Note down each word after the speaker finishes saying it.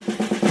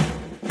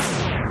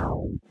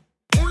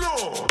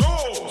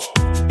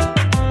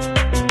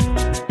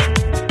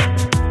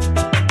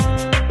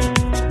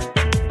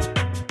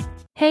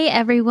Hey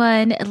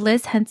everyone,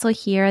 Liz Hensel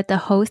here, the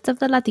host of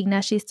the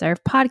Latina She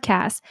Served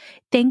podcast.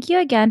 Thank you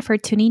again for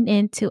tuning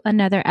in to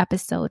another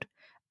episode.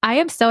 I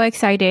am so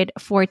excited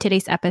for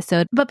today's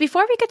episode, but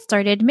before we get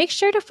started, make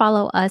sure to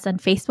follow us on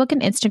Facebook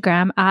and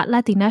Instagram at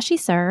Latina She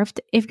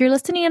Served. If you're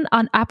listening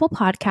on Apple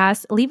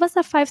Podcasts, leave us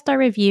a 5-star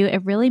review.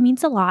 It really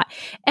means a lot.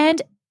 And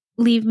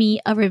leave me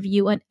a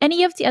review on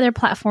any of the other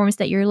platforms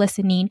that you're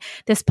listening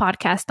this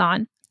podcast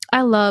on.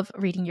 I love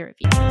reading your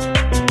reviews.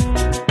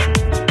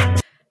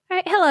 All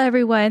right, hello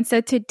everyone.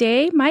 So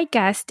today my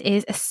guest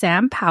is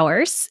Sam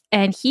Powers,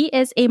 and he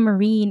is a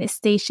Marine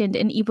stationed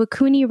in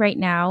Ibukuni right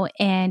now.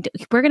 And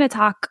we're going to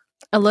talk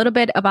a little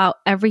bit about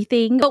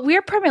everything, but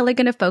we're primarily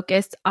going to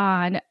focus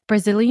on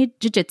Brazilian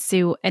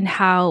Jiu-Jitsu and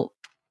how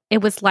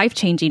it was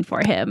life-changing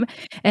for him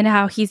and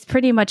how he's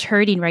pretty much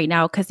hurting right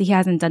now because he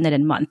hasn't done it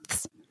in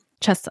months.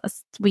 Trust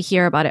us, we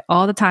hear about it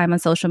all the time on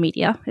social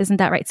media. Isn't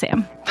that right,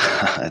 Sam?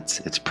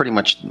 It's pretty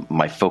much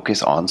my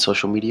focus on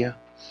social media.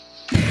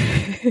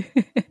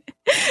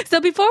 So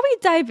before we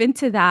dive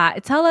into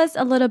that, tell us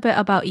a little bit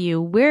about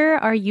you. Where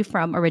are you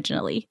from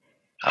originally?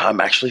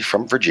 I'm actually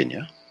from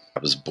Virginia. I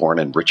was born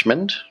in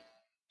Richmond,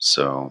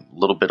 so a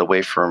little bit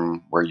away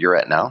from where you're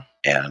at now.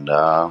 And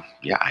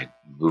I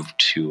moved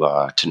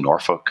to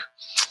Norfolk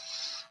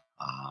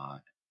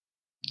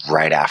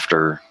right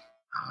after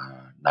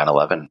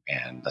 9/11,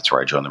 and that's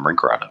where I joined the Marine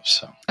Corps out of.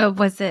 So,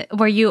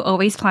 were you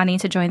always planning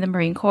to join the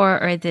Marine Corps,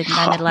 or did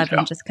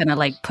 9/11 just kind of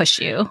like push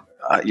you?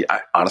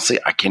 Honestly,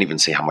 I can't even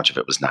say how much of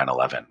it was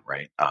 9/11,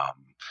 right?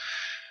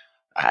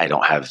 I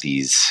don't have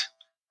these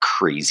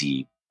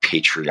crazy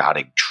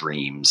patriotic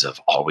dreams of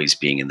always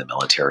being in the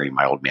military.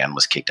 My old man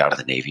was kicked out of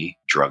the Navy.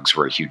 Drugs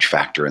were a huge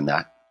factor in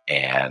that.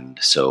 And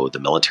so the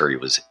military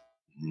was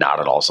not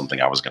at all something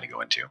I was going to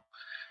go into.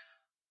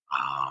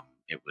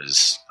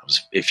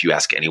 If you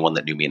ask anyone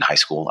that knew me in high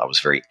school, I was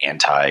very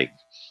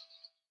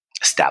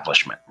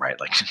anti-establishment, right?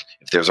 Like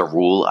if there's a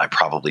rule, I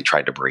probably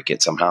tried to break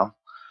it somehow.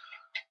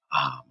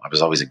 I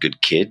was always a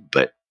good kid,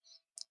 but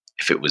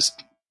if it was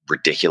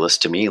ridiculous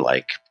to me,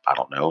 like, I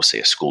don't know, say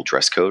a school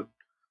dress code,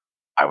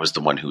 I was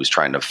the one who was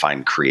trying to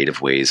find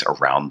creative ways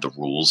around the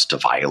rules to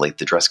violate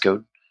the dress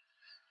code.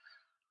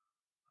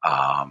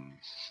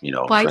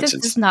 Why does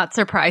this not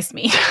surprise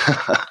me?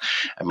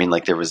 I mean,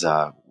 like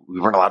we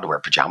weren't allowed to wear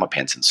pajama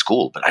pants in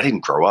school, but I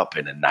didn't grow up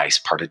in a nice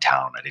part of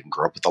town. I didn't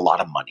grow up with a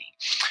lot of money.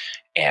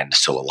 And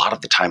so a lot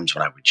of the times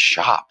when I would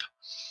shop,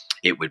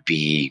 it would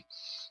be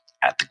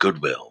at the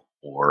Goodwill,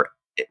 or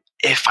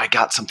if I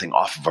got something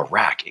off of a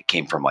rack, it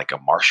came from like a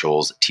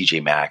Marshalls, a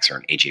TJ Maxx, or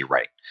an AJ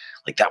Wright.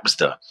 Like that was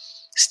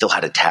still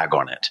had a tag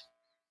on it,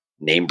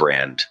 name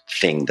brand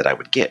thing that I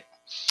would get.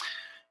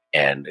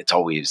 And it's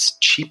always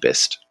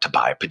cheapest to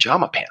buy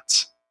pajama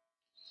pants.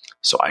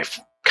 So I've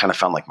kind of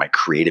found like my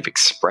creative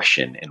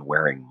expression in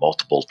wearing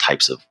multiple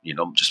types of,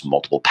 just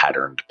multiple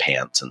patterned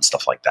pants and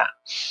stuff like that.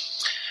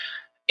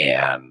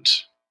 And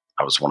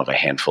I was one of a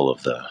handful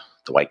of the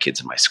white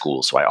kids in my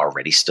school. So I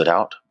already stood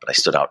out, but I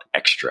stood out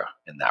extra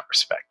in that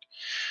respect.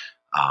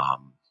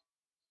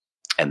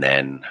 And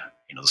then,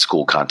 the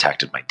school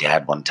contacted my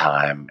dad one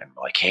time and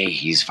like, hey,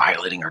 he's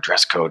violating our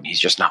dress code and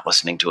he's just not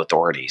listening to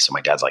authority. So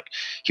my dad's like,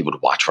 he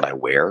would watch what I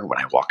wear when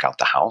I walk out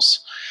the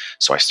house.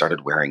 So I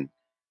started wearing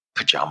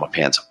pajama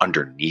pants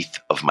underneath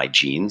of my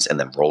jeans and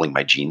then rolling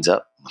my jeans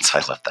up once I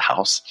left the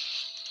house.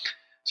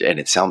 And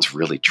it sounds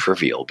really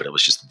trivial, but it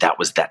was just, that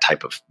was that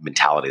type of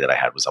mentality that I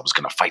had, was I was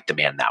going to fight the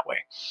man that way.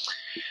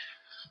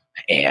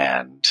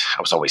 And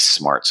I was always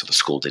smart. So the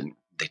school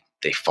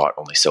they fought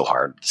only so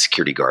hard. The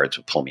security guards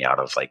would pull me out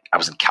of, like, I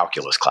was in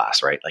calculus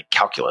class, right? Like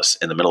calculus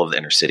in the middle of the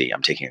inner city.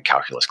 I'm taking a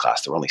calculus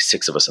class. There were only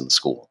 6 of us in the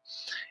school.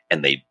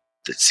 And the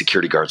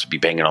security guards would be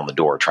banging on the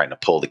door trying to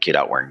pull the kid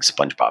out wearing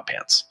SpongeBob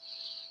pants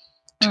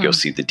to go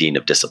see the dean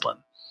of discipline.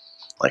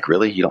 Like,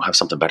 really? You don't have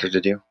something better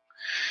to do?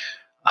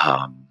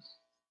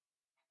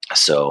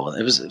 So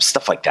it was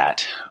stuff like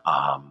that.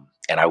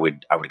 And I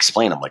would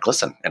explain, I'm like,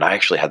 listen, and I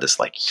actually had this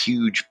like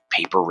huge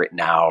paper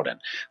written out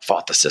and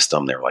fought the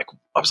system. They were like,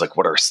 I was like,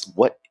 what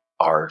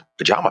are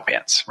pajama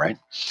pants? Right.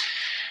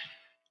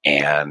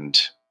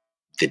 And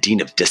the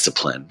dean of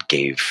discipline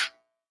gave,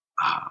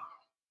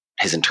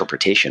 his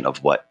interpretation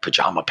of what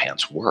pajama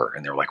pants were.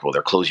 And they were like, well,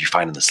 they're clothes you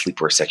find in the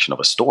sleepwear section of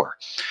a store.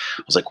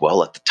 I was like,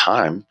 well, at the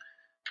time,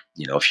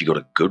 if you go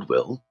to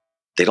Goodwill,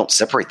 they don't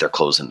separate their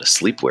clothes into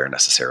sleepwear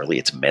necessarily.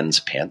 It's men's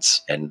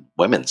pants and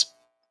women's,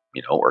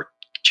 or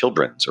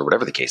children's, or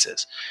whatever the case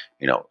is.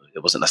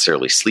 It wasn't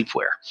necessarily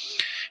sleepwear.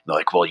 And they're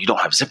like, well, you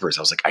don't have zippers.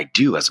 I was like, I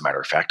do. As a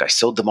matter of fact, I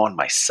sewed them on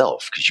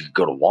myself, because you could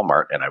go to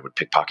Walmart and I would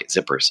pickpocket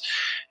zippers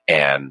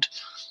and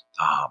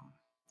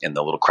in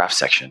the little craft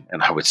section,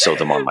 and I would sew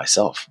them on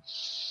myself.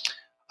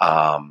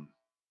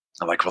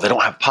 I'm like, well, they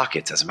don't have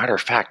pockets. As a matter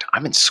of fact,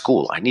 I'm in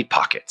school. I need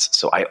pockets.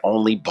 So I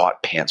only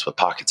bought pants with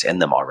pockets in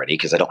them already,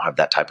 because I don't have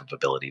that type of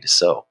ability to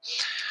sew.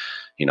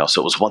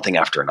 So it was one thing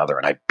after another,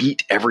 and I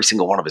beat every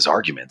single one of his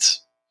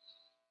arguments.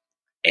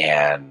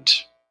 And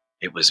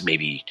it was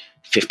maybe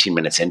 15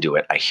 minutes into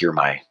it, I hear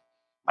my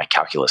my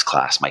calculus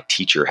class, my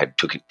teacher had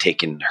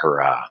taken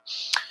her,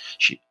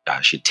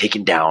 she'd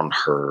taken down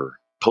her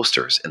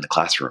posters in the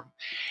classroom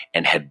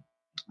and had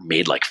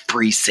made like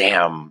Free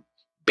Sam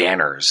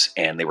banners,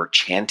 and they were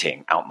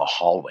chanting out in the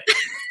hallway.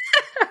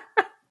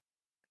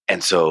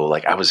 And so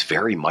like, I was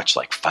very much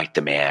like fight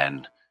the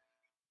man,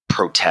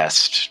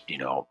 protest,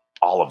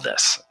 all of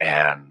this.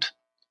 And,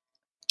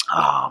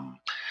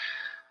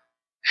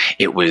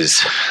 there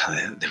was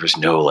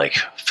no like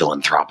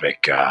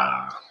philanthropic,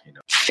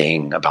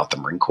 thing about the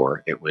Marine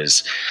Corps. It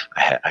was,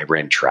 I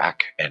ran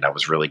track and I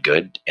was really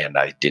good, and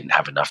I didn't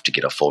have enough to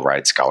get a full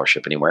ride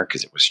scholarship anywhere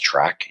because it was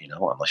track,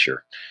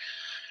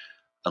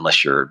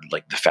 unless you're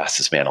like the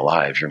fastest man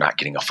alive, you're not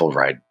getting a full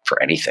ride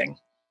for anything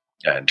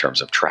in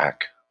terms of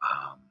track.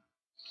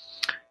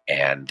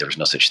 And there was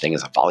no such thing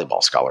as a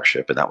volleyball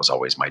scholarship, and that was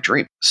always my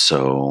dream.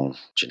 So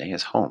Janae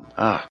is home.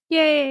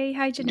 Yay.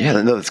 Hi, Janae. Yeah,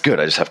 no, that's good.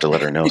 I just have to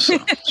let her know so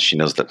she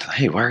knows that,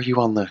 hey, why are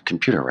you on the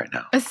computer right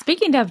now?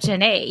 Speaking of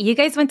Janae, you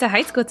guys went to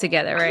high school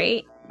together,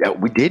 right? Yeah,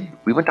 we did.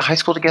 We went to high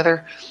school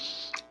together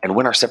and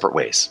went our separate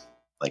ways.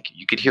 Like,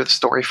 you could hear the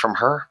story from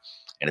her,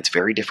 and it's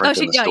very different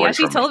than the story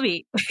she from told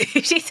me.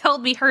 She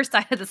told me her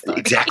side of the story.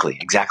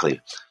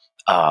 Exactly.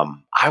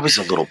 I was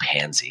a little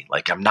pansy.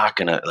 Like, I'm not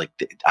going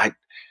to,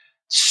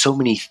 so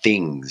many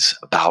things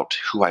about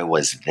who I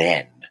was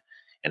then.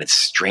 And it's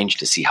strange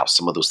to see how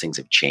some of those things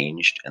have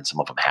changed and some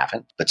of them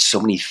haven't. But so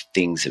many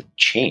things have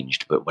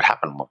changed. But what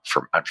happened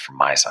from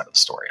my side of the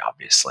story,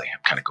 obviously,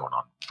 I'm kind of going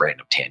on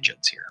random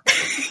tangents here.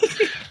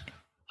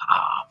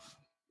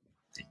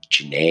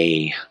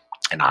 Janae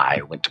and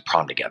I went to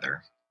prom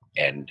together.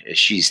 And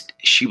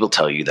she will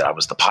tell you that I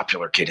was the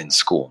popular kid in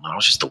school. And I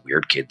was just the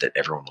weird kid that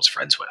everyone was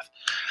friends with.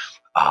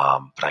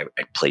 But I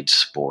played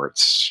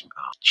sports.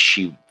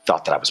 She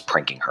thought that I was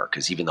pranking her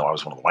because even though I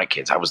was one of the white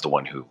kids, I was the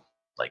one who,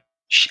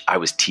 I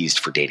was teased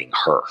for dating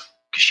her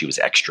because she was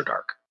extra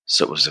dark.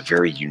 So it was a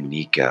very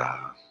unique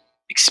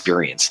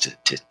experience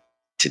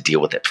to deal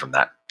with it from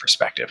that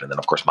perspective. And then,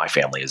 of course, my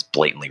family is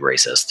blatantly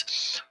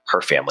racist.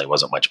 Her family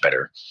wasn't much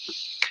better.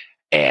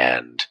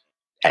 And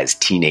as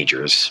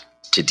teenagers,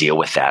 to deal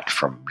with that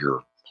from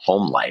your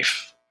home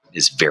life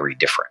is very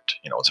different.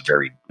 It's a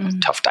very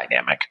tough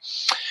dynamic.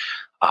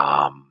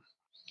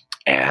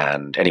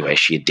 And anyway,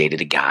 she had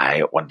dated a guy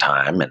at one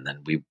time, and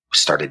then we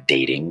started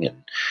dating,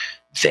 and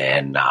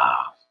then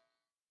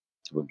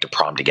we went to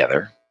prom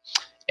together.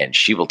 And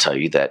she will tell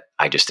you that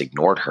I just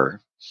ignored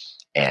her,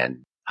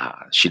 and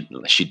she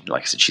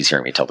like I said, she's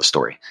hearing me tell the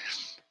story.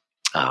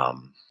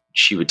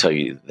 She would tell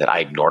you that I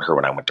ignored her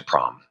when I went to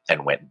prom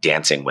and went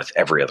dancing with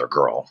every other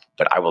girl.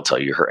 But I will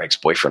tell you, her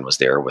ex-boyfriend was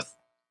there with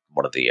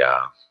one of the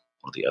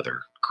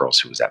other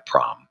girls who was at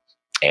prom,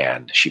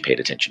 and she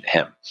paid attention to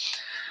him.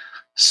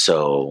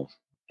 So,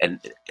 and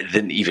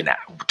then even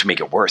to make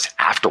it worse,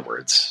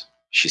 afterwards,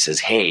 she says,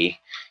 hey,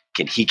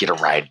 can he get a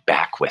ride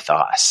back with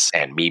us?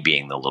 And me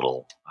being the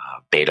little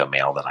beta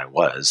male that I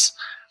was,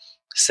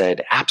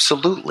 said,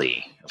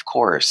 absolutely, of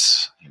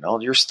course.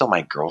 You're still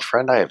my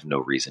girlfriend. I have no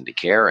reason to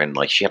care. And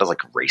she had us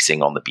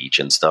racing on the beach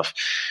and stuff.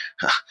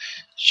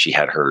 She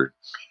had her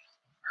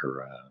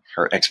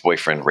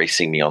ex-boyfriend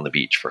racing me on the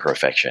beach for her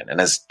affection. And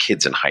as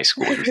kids in high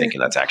school, you're thinking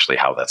that's actually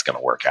how that's going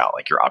to work out.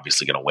 You're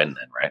obviously going to win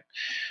then, right?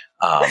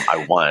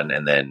 I won,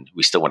 and then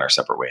we still went our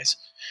separate ways.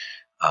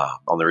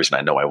 Only reason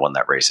I know I won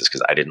that race is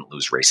because I didn't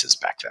lose races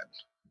back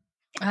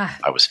then.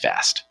 I was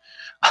fast.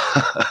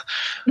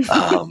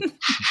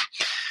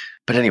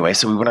 But anyway,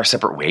 so we went our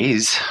separate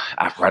ways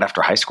right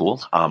after high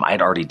school. I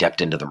had already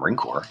depped into the Marine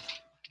Corps.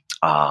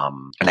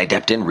 And I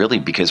depped in really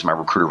because my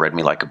recruiter read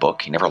me like a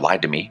book. He never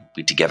lied to me.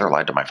 We together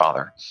lied to my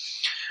father.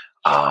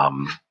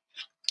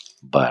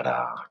 But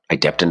I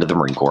depped into the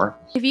Marine Corps.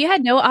 If you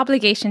had no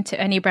obligation to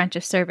any branch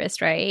of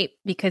service, right?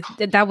 Because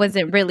that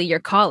wasn't really your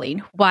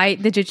calling. Why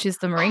did you choose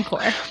the Marine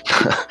Corps?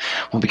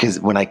 Well, because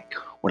when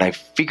I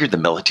figured the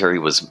military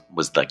was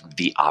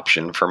the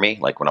option for me,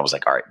 when I was all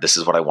right, this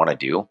is what I want to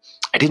do,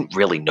 I didn't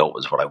really know it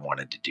was what I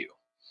wanted to do.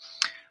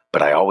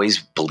 But I always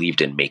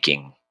believed in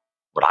making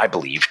what I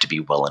believed to be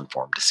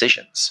well-informed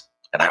decisions.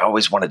 And I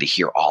always wanted to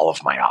hear all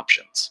of my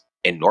options.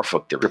 In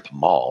Norfolk, there was a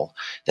mall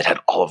that had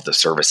all of the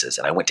services,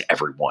 and I went to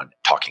every one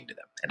talking to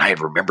them. And I had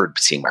remembered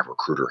seeing my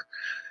recruiter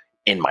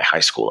in my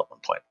high school at one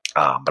point.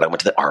 But I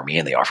went to the Army,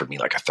 and they offered me a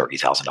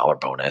 $30,000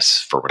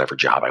 bonus for whatever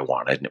job I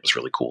wanted. And it was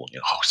really cool.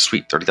 Oh,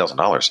 sweet,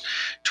 $30,000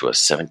 to a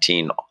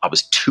 17. I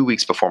was 2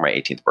 weeks before my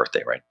 18th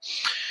birthday, right?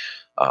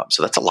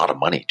 So that's a lot of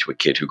money to a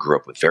kid who grew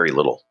up with very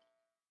little.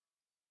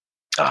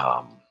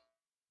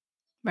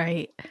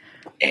 Right.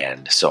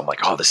 And so I'm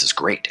oh, this is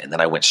great. And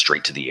then I went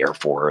straight to the Air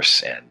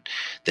Force and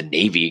the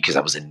Navy because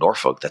I was in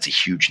Norfolk. That's a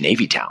huge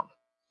Navy town.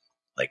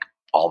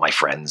 All my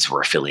friends were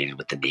affiliated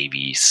with the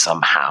Navy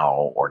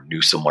somehow or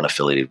knew someone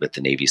affiliated with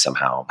the Navy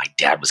somehow. My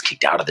dad was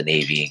kicked out of the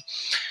Navy.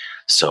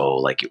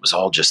 So it was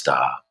all just the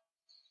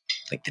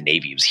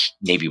Navy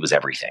was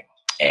everything.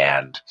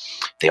 And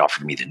they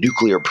offered me the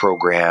nuclear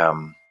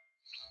program.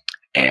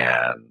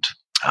 And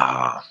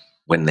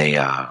when they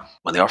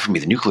offered me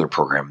the nuclear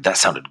program, that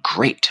sounded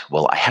great.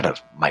 Well,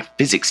 my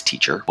physics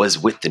teacher was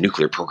with the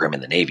nuclear program in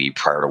the Navy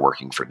prior to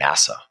working for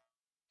NASA.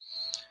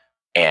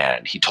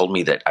 And he told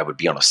me that I would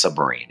be on a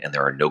submarine and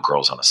there are no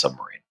girls on a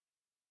submarine.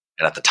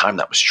 And at the time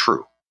that was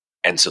true.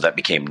 And so that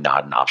became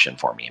not an option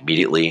for me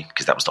immediately,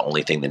 because that was the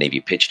only thing the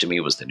Navy pitched to me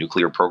was the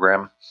nuclear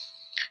program.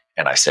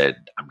 And I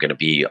said, I'm going to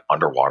be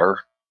underwater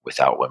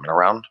without women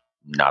around.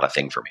 Not a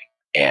thing for me.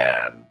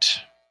 And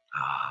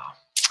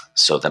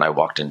so then I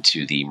walked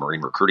into the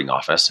Marine recruiting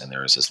office, and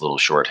there was this little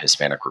short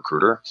Hispanic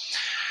recruiter,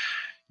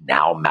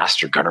 now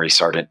Master Gunnery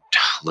Sergeant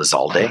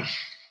Lizalde,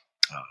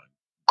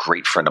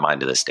 great friend of mine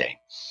to this day.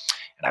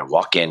 And I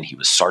walk in, he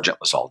was Sergeant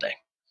Lizalde.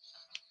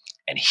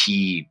 And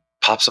he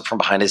pops up from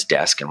behind his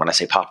desk. And when I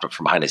say popped up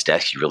from behind his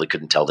desk, you really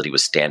couldn't tell that he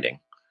was standing.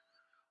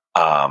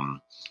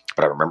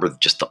 But I remember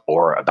just the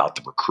aura about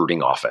the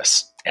recruiting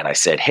office. And I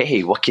said,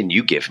 hey, what can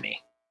you give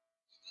me?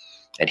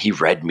 And he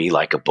read me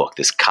like a book,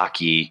 this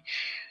cocky,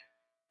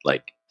 I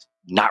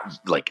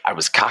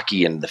was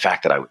cocky in the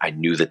fact that I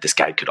knew that this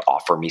guy could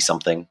offer me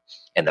something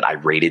and that I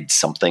rated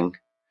something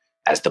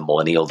as the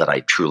millennial that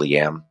I truly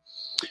am.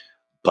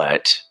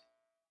 But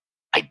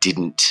I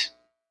didn't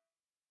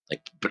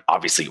but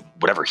obviously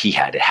whatever he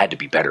had, it had to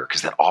be better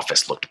because that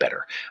office looked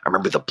better. I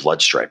remember the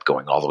blood stripe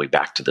going all the way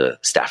back to the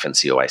staff and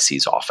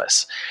COIC's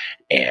office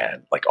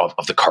and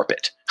of the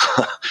carpet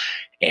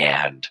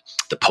and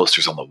the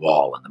posters on the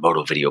wall and the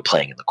Moto video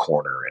playing in the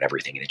corner and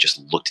everything. And it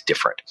just looked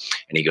different.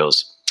 And he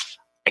goes,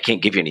 I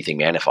can't give you anything,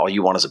 man. If all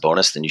you want is a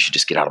bonus, then you should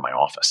just get out of my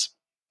office.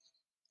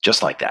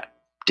 Just like that.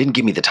 Didn't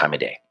give me the time of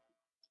day.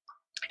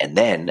 And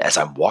then as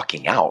I'm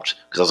walking out,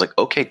 because I was like,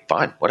 okay,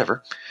 fine,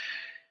 whatever.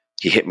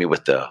 He hit me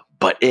with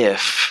but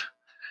if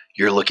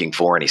you're looking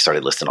for, and he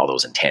started listing all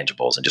those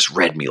intangibles and just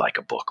read me like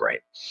a book,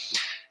 right?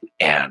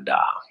 And,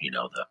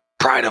 the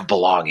pride of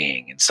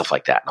belonging and stuff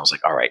like that. And I was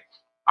like, all right,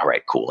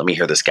 cool. Let me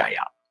hear this guy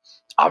out.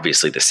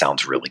 Obviously, this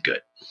sounds really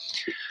good.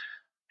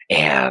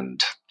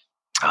 And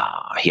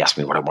he asked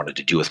me what I wanted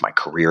to do with my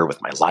career,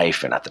 with my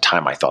life. And at the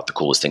time, I thought the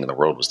coolest thing in the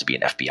world was to be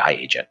an FBI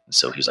agent. And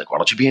so he was like, why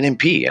don't you be an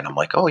MP? And I'm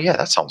like, oh, yeah,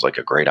 that sounds like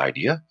a great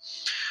idea.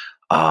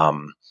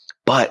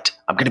 But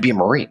I'm going to be a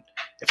Marine.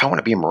 If I'm going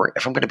to be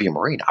a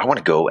Marine, I want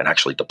to go and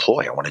actually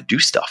deploy. I want to do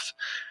stuff.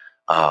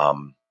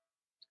 And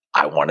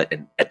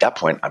at that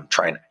point, I'm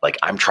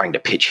trying to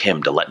pitch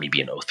him to let me be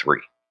an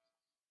 03.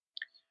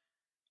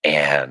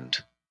 And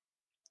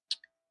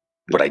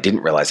what I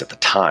didn't realize at the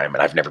time,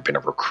 and I've never been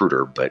a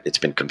recruiter, but it's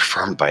been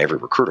confirmed by every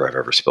recruiter I've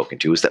ever spoken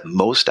to, is that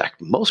most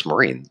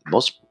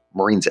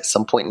Marines at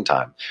some point in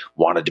time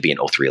wanted to be an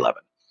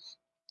 0311.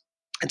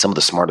 And some of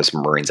the smartest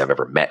Marines I've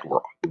ever met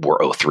were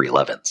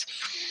 0311s.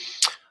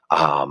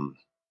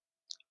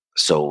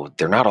 So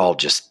they're not all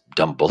just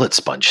dumb bullet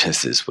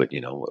sponges, is what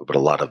a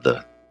lot of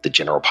the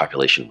general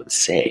population would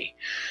say.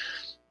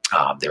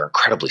 They're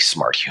incredibly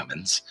smart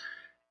humans,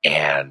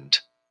 and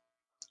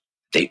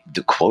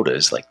the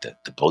quotas, like the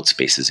boat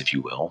spaces, if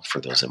you will, for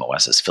those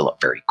MOSs fill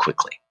up very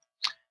quickly.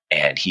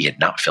 And he had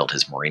not filled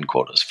his Marine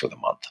quotas for the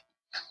month.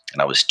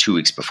 And I was 2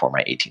 weeks before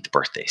my 18th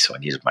birthday, so I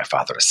needed my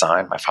father to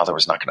sign. My father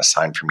was not going to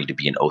sign for me to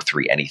be an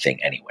 03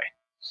 anything anyway.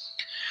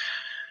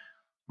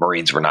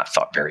 Marines were not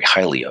thought very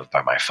highly of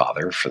by my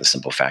father for the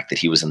simple fact that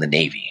he was in the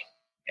Navy.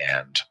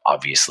 And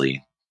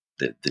obviously,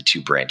 the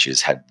two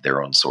branches had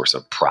their own source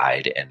of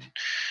pride, and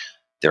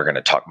they're going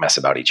to talk mess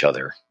about each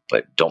other,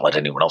 but don't let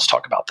anyone else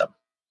talk about them.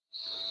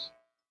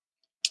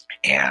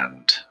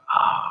 And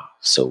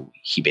so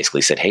he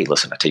basically said, hey,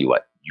 listen, I tell you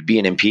what, you be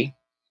an MP,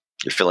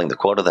 you're filling the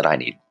quota that I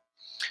need.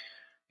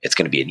 It's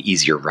going to be an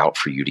easier route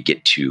for you to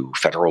get to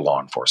federal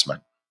law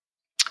enforcement,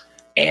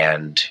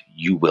 and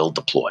you will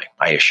deploy,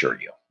 I assure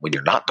you. When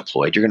you're not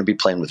deployed, you're going to be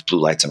playing with blue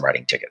lights and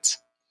writing tickets.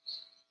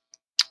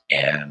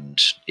 And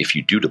if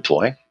you do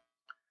deploy,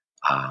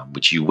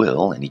 which you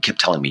will, and he kept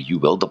telling me you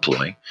will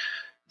deploy,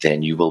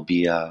 then you will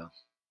be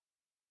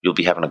you'll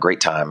be having a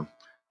great time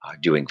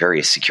doing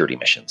various security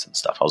missions and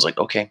stuff. I was like,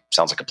 okay,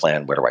 sounds like a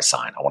plan. Where do I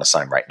sign? I want to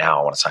sign right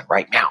now.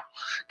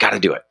 Got to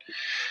do it.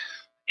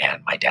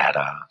 And my dad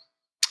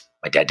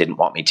didn't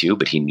want me to,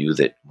 but he knew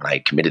that when I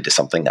committed to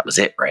something, that was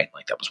it, right?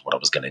 Like that was what I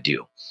was going to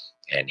do.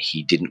 And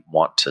he didn't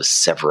want to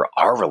sever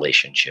our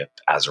relationship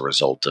as a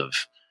result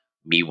of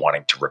me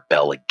wanting to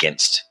rebel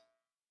against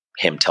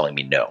him telling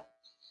me no.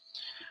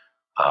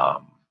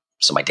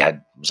 So my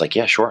dad was like,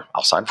 yeah, sure,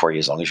 I'll sign for you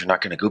as long as you're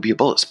not going to go be a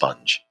bullet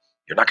sponge.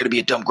 You're not going to be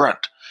a dumb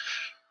grunt.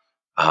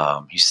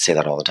 He used to say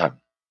that all the time.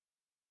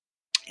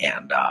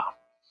 And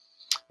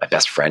my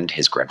best friend,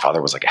 his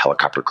grandfather was like a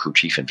helicopter crew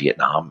chief in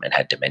Vietnam and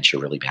had dementia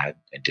really bad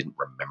and didn't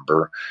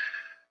remember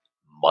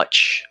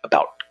much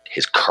about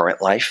his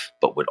current life,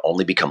 but would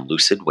only become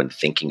lucid when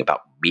thinking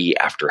about me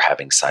after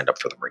having signed up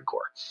for the Marine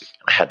Corps.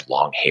 And I had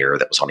long hair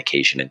that was on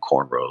occasion in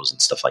cornrows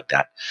and stuff like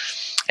that.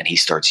 And he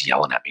starts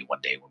yelling at me one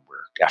day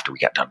after we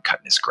got done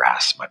cutting his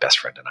grass, my best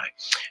friend and I.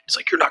 He's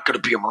like, you're not going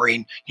to be a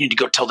Marine. You need to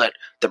go tell that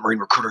Marine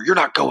recruiter, you're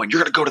not going. You're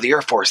going to go to the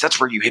Air Force. That's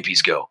where you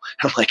hippies go.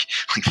 And I'm like,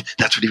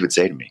 that's what he would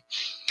say to me.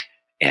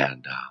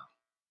 And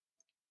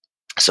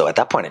So at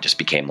that point, it just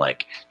became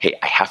like, hey,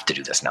 I have to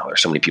do this now.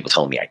 There's so many people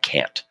telling me I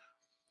can't.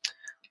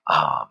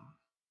 And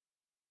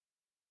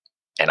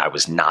I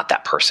was not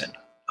that person.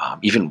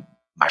 Even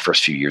my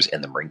first few years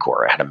in the Marine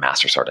Corps, I had a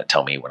master sergeant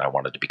tell me when I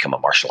wanted to become a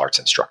martial arts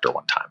instructor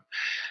one time.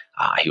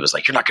 He was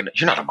like, you're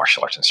not a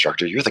martial arts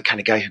instructor. You're the kind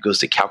of guy who goes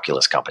to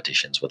calculus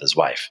competitions with his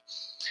wife.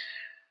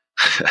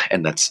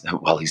 And that's,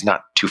 well, he's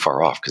not too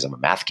far off because I'm a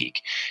math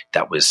geek.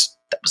 That was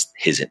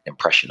his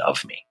impression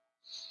of me.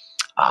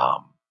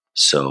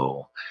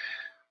 So,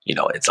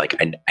 it's like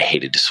I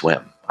hated to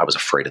swim. I was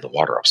afraid of the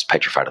water. I was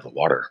petrified of the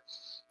water.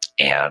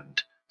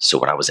 And so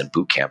when I was in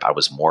boot camp, I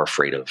was more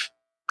afraid of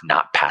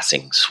not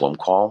passing swim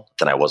qual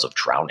than I was of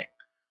drowning.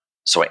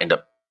 So I ended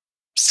up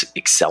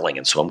excelling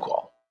in swim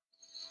qual.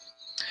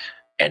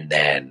 And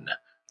then,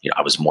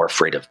 I was more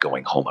afraid of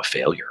going home a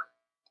failure.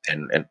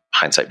 And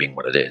hindsight being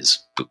what it is,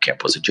 boot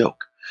camp was a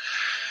joke.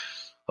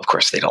 Of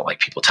course, they don't like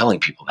people telling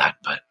people that,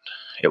 but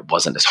it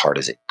wasn't as hard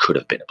as it could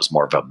have been. It was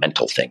more of a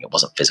mental thing. It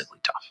wasn't physically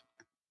tough.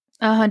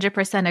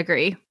 100%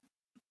 agree.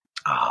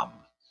 And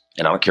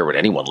I don't care what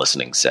anyone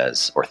listening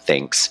says or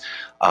thinks.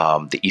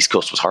 The East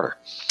Coast was harder.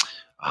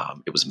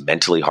 It was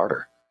mentally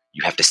harder.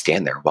 You have to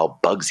stand there while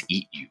bugs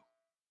eat you.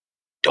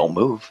 Don't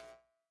move.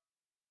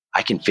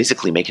 I can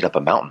physically make it up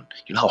a mountain.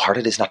 You know how hard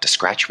it is not to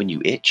scratch when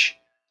you itch?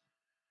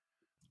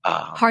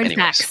 Hard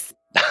facts.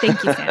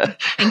 Thank you, Sam.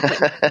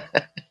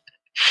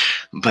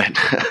 Thank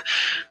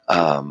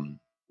you.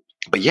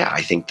 But yeah,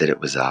 I think that it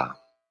was,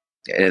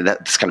 and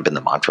that's kind of been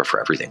the mantra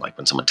for everything. Like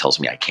when someone tells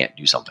me I can't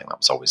do something, that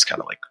was always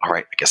kind of like, all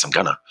right, I guess I'm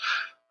gonna,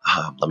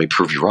 let me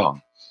prove you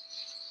wrong.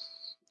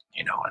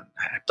 And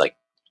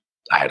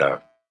I had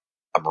a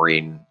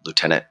Marine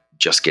lieutenant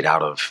just get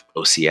out of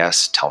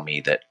OCS tell me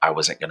that I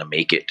wasn't going to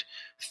make it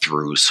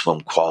through swim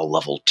qual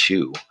level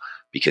 2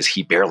 because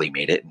he barely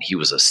made it and he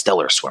was a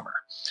stellar swimmer.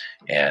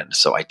 And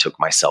so I took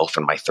myself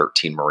and my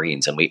 13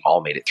 Marines and we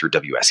all made it through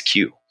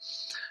WSQ.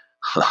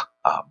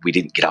 We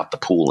didn't get out the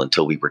pool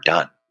until we were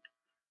done.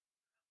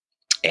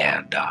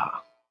 And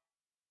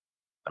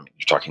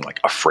you're talking like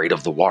afraid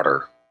of the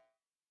water.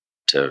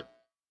 The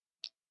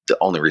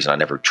only reason I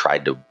never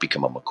tried to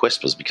become a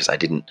McQuist was because I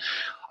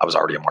was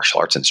already a martial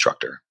arts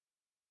instructor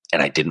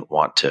and I didn't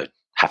want to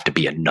have to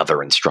be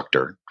another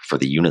instructor for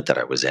the unit that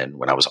I was in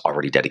when I was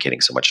already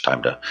dedicating so much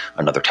time to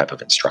another type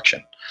of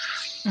instruction.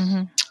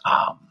 Mm-hmm.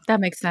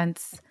 That makes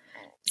sense.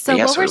 So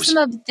what were some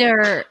of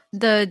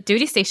the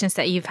duty stations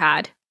that you've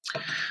had?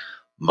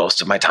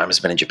 Most of my time has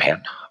been in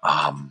Japan.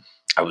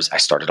 I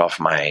started off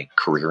my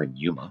career in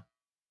Yuma,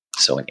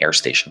 so an air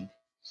station,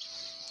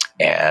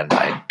 and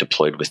I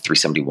deployed with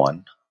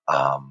 371,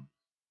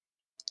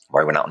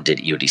 where I went out and did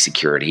EOD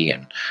security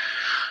and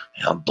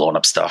blowing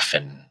up stuff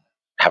and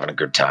having a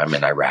good time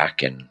in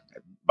Iraq. And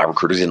my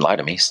recruiter didn't lie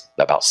to me.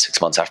 About 6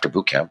 months after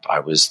boot camp, I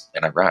was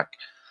in Iraq.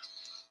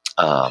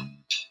 And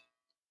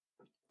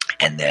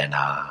then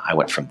I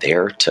went from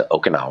there to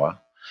Okinawa.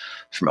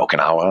 From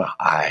Okinawa,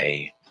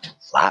 I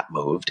lat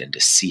moved into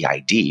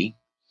CID.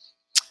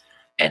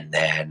 And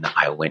then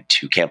I went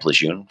to Camp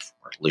Lejeune,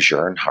 or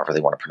Lejeune, however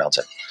they want to pronounce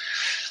it.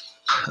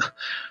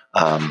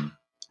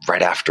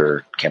 Right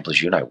after Camp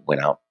Lejeune, I went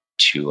out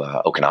to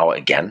Okinawa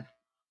again.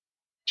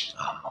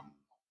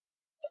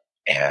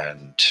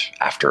 And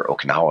after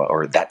Okinawa,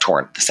 or that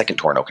tour, the second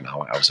tour in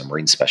Okinawa, I was a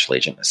Marine Special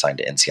Agent assigned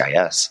to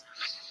NCIS.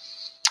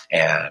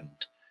 And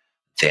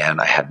then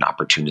I had an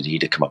opportunity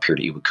to come up here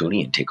to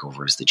Iwakuni and take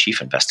over as the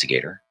chief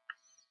investigator.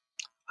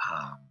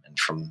 And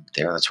from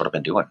there, that's what I've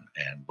been doing.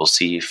 And we'll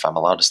see if I'm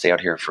allowed to stay out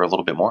here for a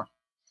little bit more.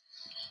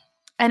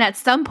 And at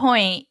some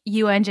point,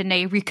 you and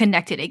Janae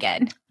reconnected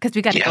again because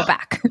we got to go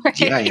back. Right?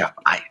 Yeah.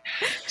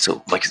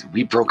 So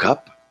we broke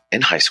up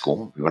in high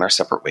school. We went our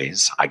separate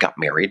ways. I got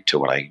married to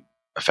what I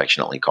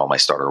affectionately call my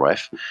starter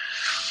wife.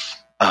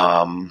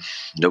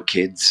 No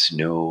kids,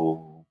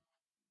 no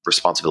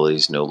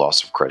responsibilities, no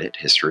loss of credit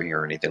history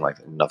or anything like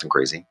that. Nothing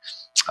crazy.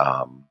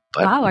 But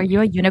wow, are you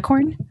a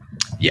unicorn?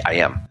 Yeah, I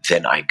am.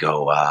 Then I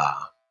go, I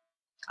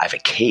have a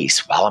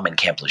case while I'm in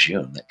Camp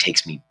Lejeune that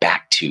takes me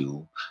back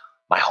to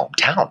my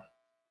hometown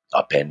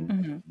up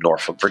in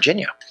Norfolk,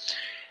 Virginia.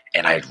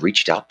 And I had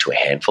reached out to a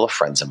handful of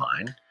friends of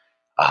mine,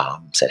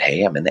 said,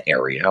 hey, I'm in the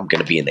area. I'm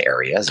going to be in the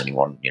area. Does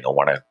anyone,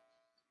 want to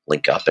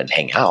link up and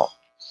hang out?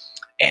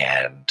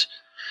 And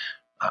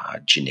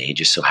Janae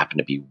just so happened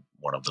to be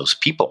one of those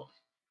people.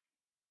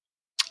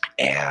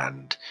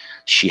 And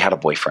she had a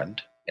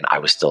boyfriend, and I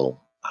was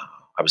still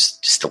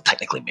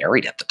technically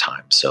married at the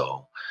time.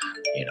 So,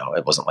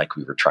 it wasn't like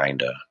we were trying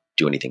to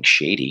do anything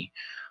shady.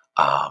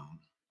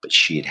 But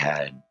she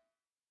had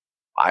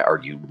I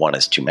argued one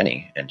is too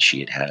many, and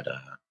she had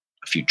a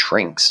few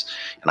drinks,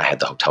 and I had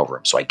the hotel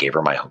room. So I gave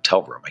her my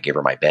hotel room. I gave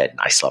her my bed, and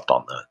I slept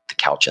on the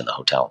couch in the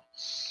hotel.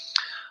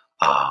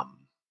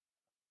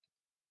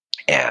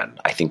 And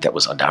I think that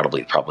was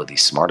undoubtedly probably the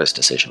smartest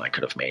decision I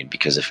could have made,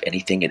 because if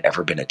anything had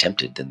ever been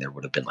attempted, then there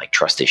would have been like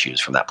trust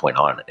issues from that point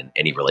on in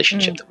any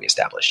relationship that we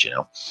established,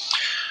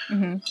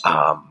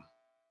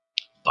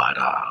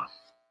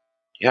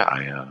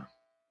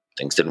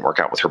 Things didn't work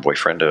out with her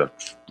boyfriend, a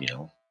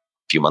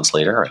few months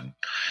later, and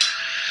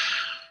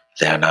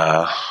then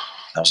that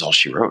was all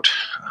she wrote.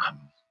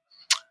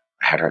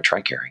 I had her at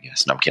TRICARE, I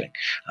guess. No, I'm kidding.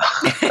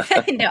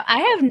 No, I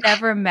have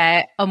never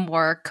met a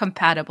more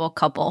compatible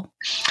couple.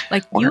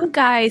 Like, Wonder- you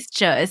guys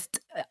just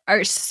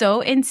are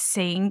so in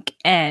sync,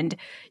 and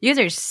you guys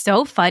are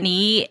so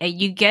funny, and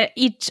you get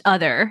each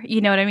other.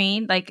 You know what I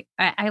mean? Like,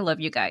 I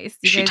love you guys.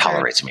 You She guys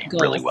tolerates me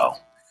really well.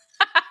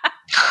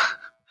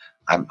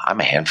 I'm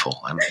a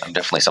handful. I'm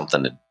definitely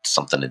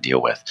something to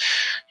deal with.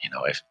 You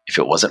know, if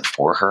it wasn't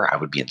for her, I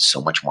would be in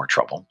so much more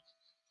trouble.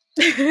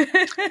 You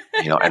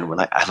know, and when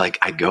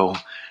I go,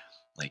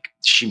 like,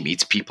 she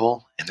meets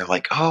people and they're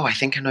like, "Oh, I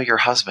think I know your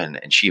husband,"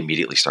 and she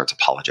immediately starts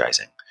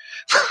apologizing.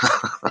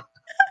 Like,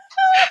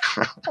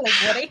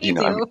 what did he You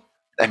know, do?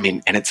 I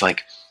mean, and it's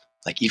like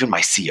even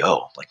my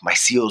CO, like my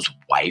CO's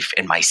wife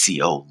and my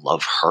CO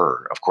love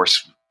her, of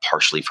course,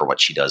 partially for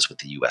what she does with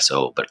the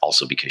USO, but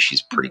also because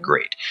she's pretty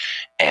great.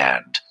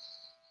 And,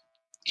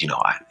 you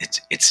know,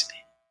 it's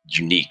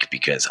unique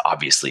because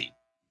obviously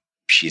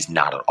she's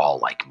not at all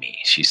like me.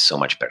 She's so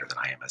much better than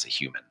I am as a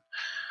human.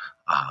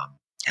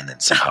 And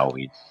then somehow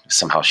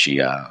she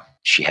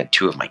had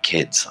 2 of my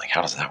kids. Like,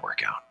 how does that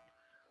work out?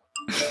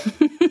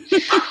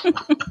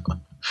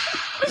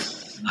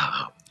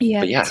 Yeah,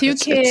 but yeah, 2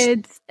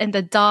 kids and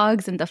the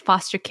dogs and the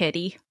foster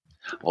kitty.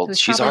 Well,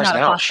 she's ours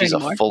now. She's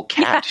anymore. A full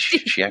cat.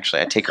 She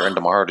actually, I take her in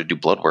tomorrow to do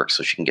blood work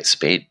so she can get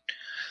spayed.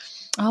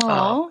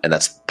 Oh. And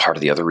that's part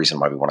of the other reason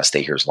why we want to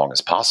stay here as long as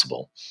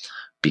possible,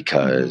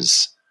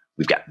 because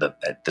we've got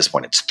at this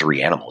point, it's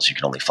 3 animals. You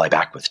can only fly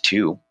back with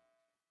 2.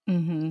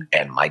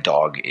 And my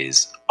dog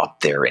is up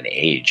there in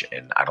age,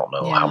 and I don't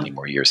know how many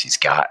more years he's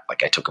got.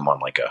 Like, I took him on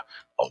like a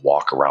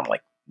walk around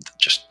like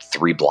just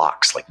 3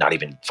 blocks, like not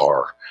even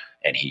far.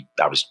 And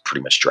I was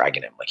pretty much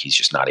dragging him. Like, he's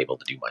just not able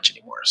to do much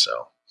anymore.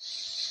 So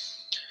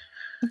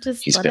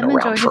he's been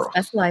around for his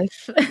best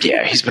life.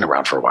 Yeah, he's been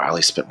around for a while.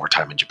 He spent more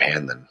time in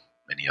Japan than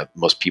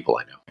most people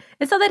I know.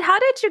 And so then how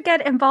did you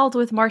get involved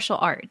with martial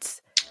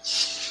arts?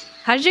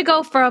 How did you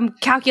go from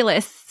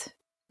calculus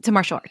to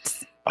martial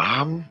arts?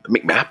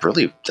 McMap,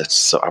 really.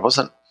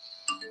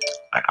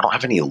 I don't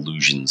have any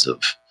illusions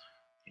of,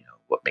 you know,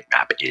 what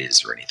McMap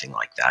is or anything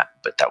like that.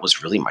 But that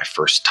was really my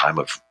first time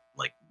of,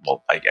 like,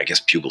 well, I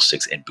guess Pugil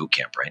 6 in boot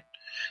camp, right?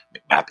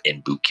 McMap in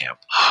boot camp.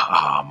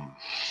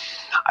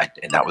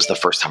 And that was the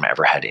first time I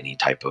ever had any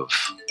type of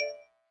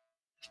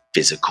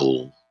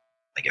physical,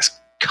 I guess,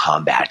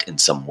 combat in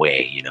some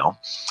way, you know?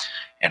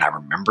 And I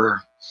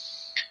remember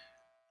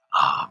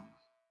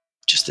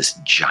just this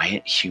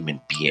giant human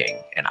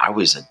being, and I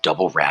was a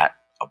double rat,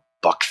 a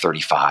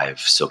 $135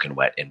 soaking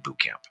wet in boot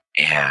camp.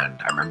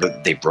 And I remember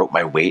they broke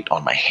my weight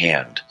on my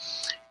hand,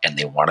 and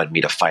they wanted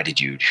me to fight a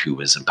dude who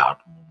was about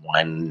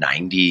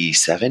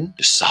 197,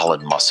 just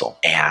solid muscle.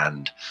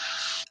 And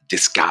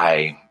this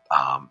guy,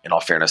 in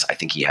all fairness, I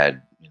think he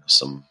had, you know,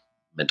 some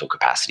mental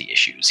capacity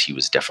issues. He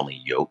was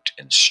definitely yoked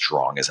and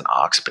strong as an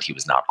ox, but he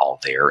was not all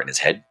there in his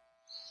head.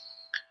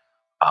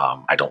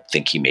 I don't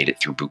think he made it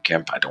through boot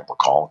camp. I don't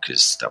recall,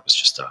 because that was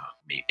just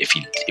if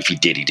he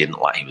did, he didn't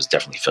lie. He was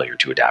definitely a failure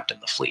to adapt in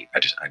the fleet. I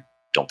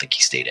don't think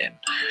he stayed in.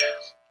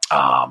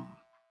 I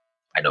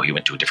know he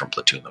went to a different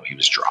platoon though. He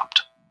was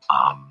dropped.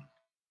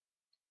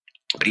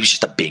 But he was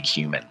just a big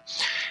human.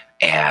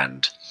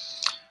 And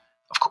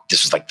of course,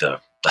 this was like the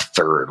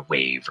 3rd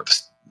wave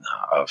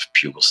of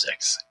Pugil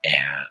 6.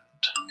 And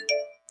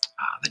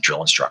the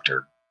drill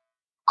instructor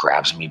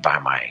grabs me by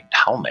my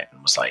helmet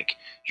and was like,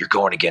 "You're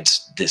going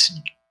against this."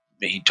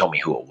 He told me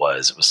who it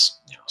was. It was,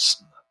 you know,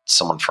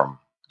 someone from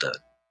the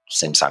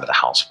same side of the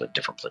house, but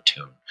different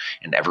platoon.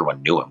 And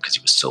everyone knew him because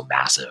he was so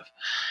massive.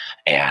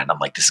 And I'm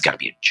like, this has got to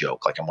be a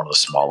joke. Like, I'm one of the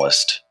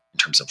smallest in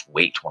terms of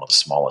weight, one of the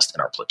smallest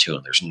in our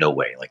platoon. There's no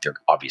way. Like, they're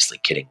obviously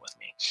kidding with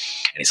me.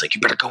 And he's like,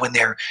 "You better go in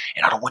there,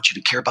 and I don't want you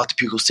to care about the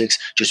Pugil 6.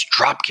 Just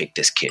drop kick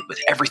this kid with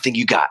everything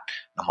you got."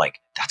 And I'm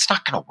like, that's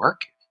not going to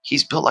work.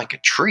 He's built like a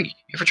tree.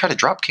 You ever try to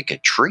drop kick a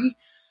tree?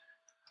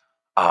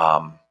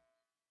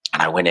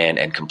 And I went in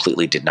and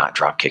completely did not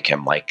drop kick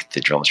him like the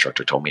drill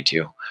instructor told me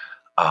to.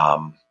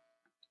 I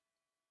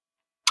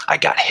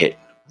got hit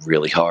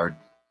really hard,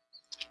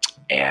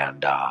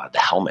 and the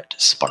helmet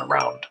spun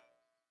around.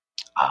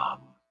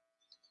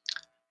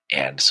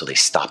 And so they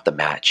stopped the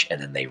match,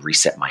 and then they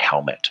reset my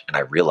helmet. And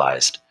I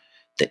realized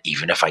that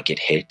even if I get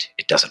hit,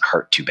 it doesn't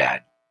hurt too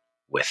bad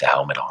with a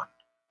helmet on.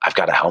 I've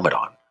got a helmet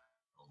on.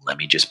 Let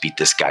me just beat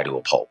this guy to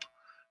a pulp.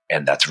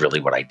 And that's really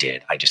what I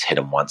did. I just hit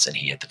him once, and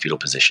he hit the fetal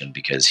position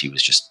because he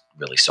was just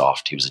really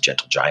soft. He was a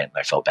gentle giant, and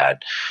I felt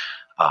bad.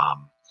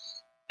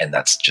 And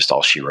that's just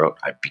all she wrote.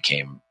 I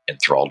became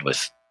enthralled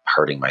with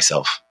hurting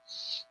myself,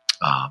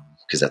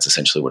 because that's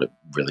essentially what it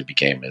really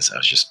became, is I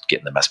was just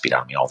getting the mess beat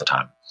out of me all the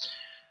time.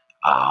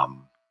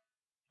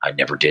 I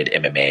never did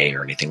MMA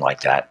or anything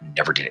like that.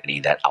 Never did any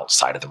of that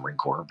outside of the Marine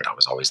Corps, but I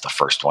was always the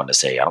first one to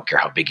say, "I don't care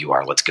how big you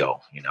are, let's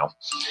go." You know,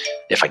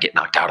 if I get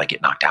knocked out, I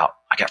get knocked out.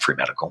 I got free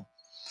medical.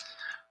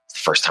 It's the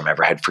first time I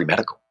ever had free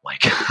medical.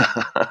 Like,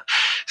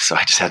 so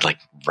I just had like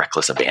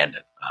reckless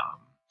abandon.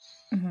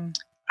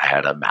 I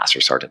had a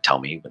master sergeant tell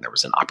me when there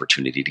was an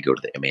opportunity to go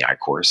to the MAI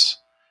course,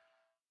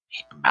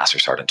 Master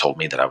Sergeant told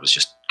me that I was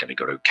just going to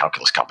go to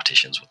calculus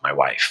competitions with my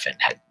wife and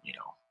I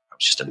was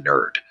just a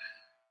nerd,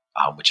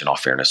 which in all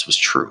fairness was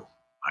true.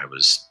 I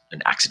was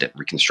an accident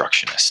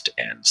reconstructionist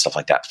and stuff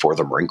like that for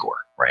the Marine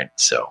Corps, right?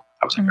 So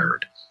I was a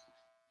nerd.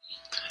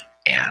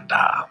 And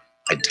I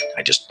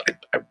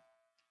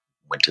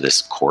went to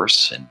this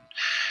course, and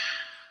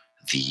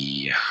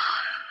the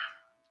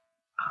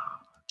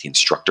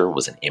instructor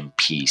was an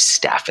MP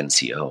staff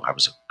NCO. I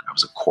was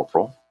a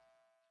corporal.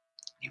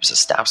 He was a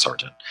staff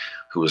sergeant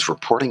who was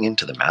reporting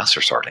into the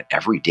Master Sergeant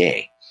every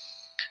day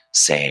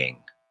saying,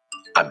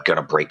 I'm going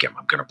to break him.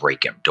 I'm going to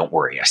break him. Don't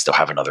worry. I still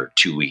have another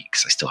 2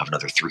 weeks. I still have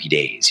another 3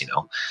 days,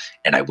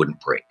 and I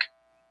wouldn't break.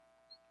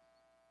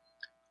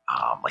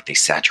 Like they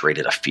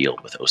saturated a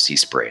field with OC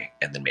spray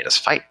and then made us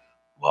fight.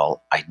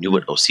 Well, I knew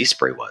what OC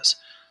spray was.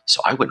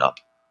 So I went up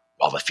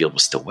while the field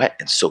was still wet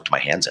and soaked my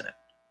hands in it.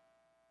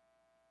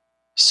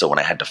 So when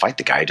I had to fight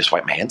the guy, I just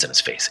wiped my hands in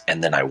his face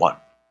and then I won.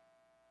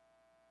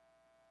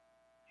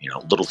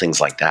 Little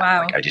things like that.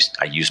 Wow. Like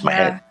I used my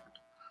head.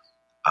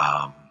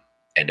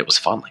 And it was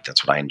fun. Like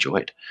that's what I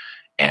enjoyed.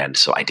 And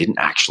so I didn't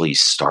actually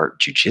start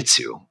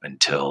jiu-jitsu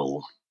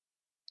until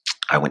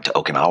I went to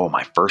Okinawa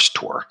my first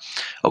tour.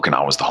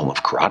 Okinawa was the home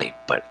of karate,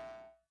 but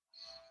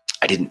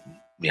I didn't,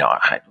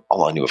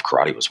 all I knew of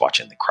karate was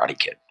watching the Karate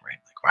Kid, right?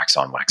 Like wax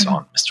on,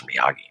 Mr.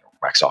 Miyagi, or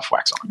wax off,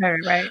 wax on.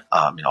 Right.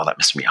 All that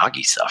Mr.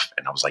 Miyagi stuff.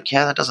 And I was like,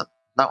 yeah,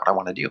 not what I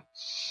want to do.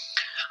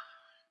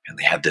 And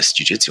they had this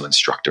jiu-jitsu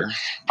instructor,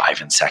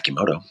 Ivan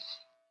Sakimoto,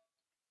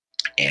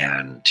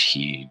 and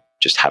he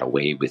just had a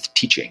way with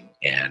teaching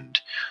and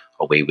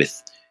a way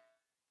with,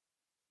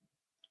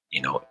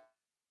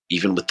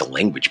 even with the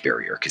language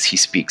barrier, because he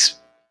speaks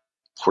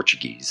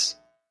Portuguese,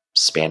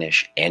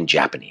 Spanish, and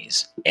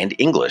Japanese, and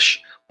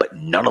English, but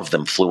none of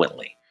them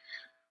fluently.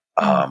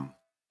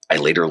 I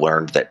later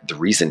learned that the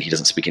reason he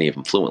doesn't speak any of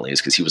them fluently is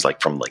because he was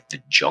from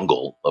the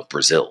jungle of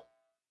Brazil.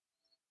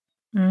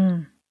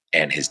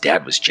 And his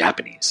dad was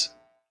Japanese.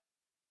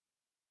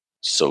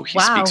 So he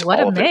speaks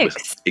all of it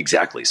with,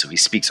 exactly. So he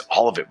speaks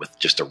all of it with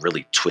just a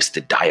really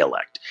twisted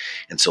dialect.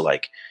 And so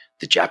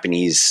the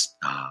Japanese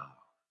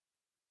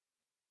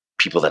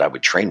people that I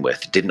would train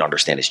with didn't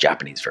understand his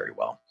Japanese very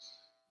well.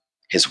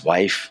 His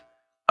wife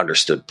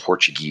understood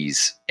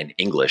Portuguese and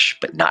English,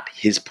 but not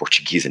his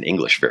Portuguese and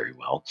English very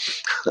well.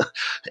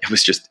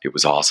 It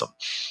was awesome.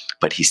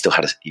 But he still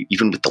had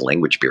even with the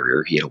language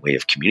barrier, he had a way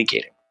of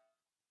communicating.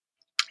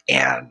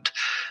 And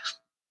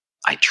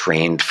I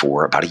trained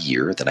for about a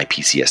year, then I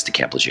PCS'd to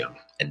Camp Lejeune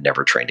and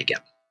never trained again.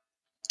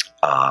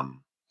 I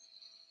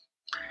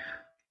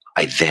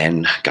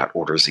then got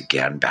orders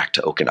again back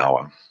to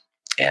Okinawa.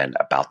 And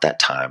about that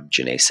time,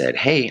 Janae said,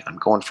 hey, I'm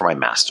going for my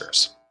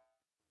master's.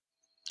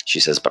 She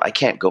says, but I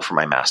can't go for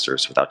my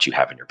master's without you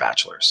having your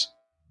bachelor's.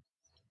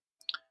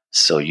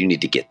 So you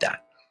need to get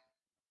that.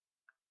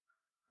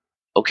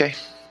 Okay,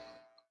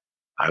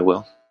 I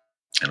will.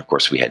 And of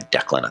course, we had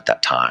Declan at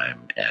that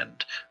time,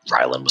 and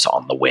Rylan was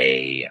on the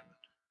way.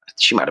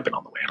 She might have been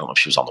on the way. I don't know if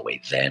she was on the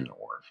way then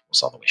or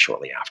was on the way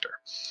shortly after.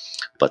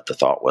 But the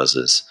thought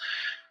was,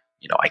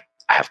 I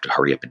have to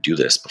hurry up and do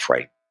this before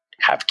I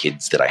have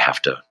kids that I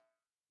have to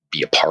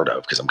be a part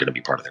of because I'm going to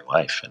be part of their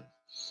life. And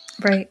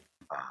right.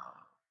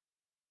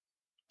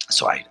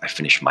 So I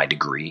finished my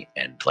degree,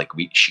 and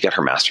she got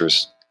her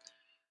master's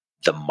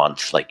the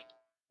month.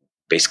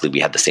 Basically, we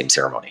had the same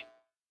ceremony.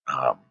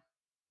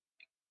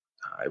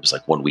 It was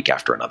 1 week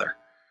after another.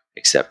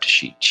 Except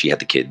she had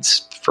the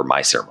kids for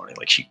my ceremony.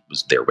 She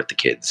was there with the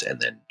kids,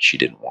 and then she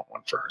didn't want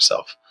one for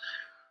herself.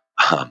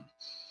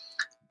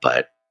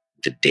 But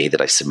the day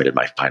that I submitted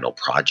my final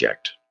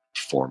project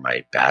for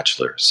my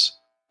bachelor's,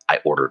 I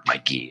ordered my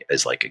gi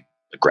as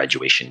a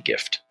graduation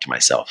gift to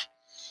myself,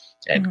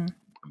 and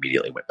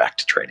immediately went back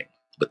to training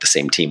with the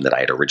same team that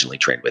I had originally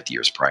trained with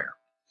years prior.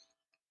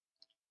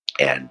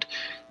 And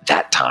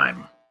that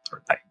time,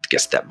 or I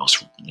guess that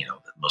most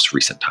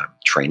recent time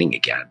training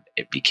again,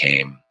 it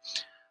became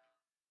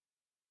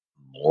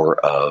more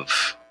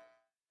of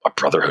a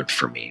brotherhood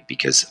for me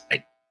because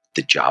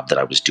the job that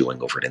I was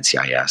doing over at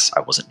NCIS, I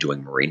wasn't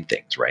doing Marine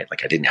things, right?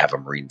 I didn't have a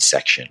Marine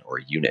section or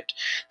a unit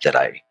that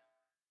I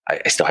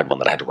still had one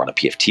that I had to run a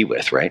PFT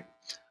with, right?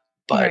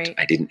 But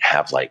I didn't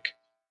have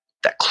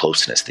that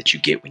closeness that you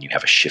get when you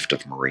have a shift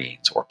of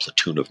Marines or a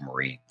platoon of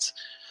Marines.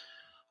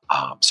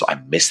 So I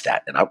missed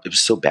that. And it was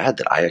so bad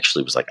that I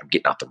actually was I'm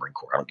getting out the Marine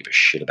Corps. I don't give a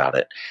shit about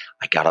it.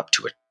 I got up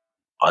to an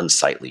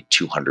unsightly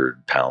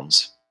 200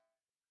 pounds.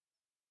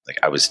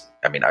 I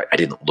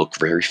didn't look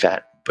very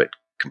fat, but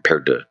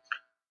compared to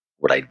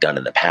what I'd done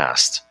in the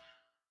past,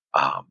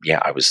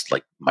 I was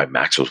my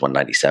max was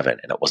 197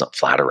 and it wasn't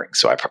flattering.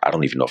 So I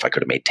don't even know if I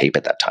could have made tape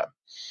at that time.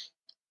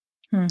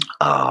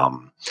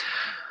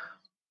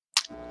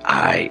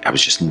 I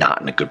was just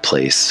not in a good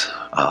place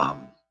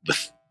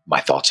with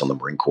my thoughts on the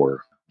Marine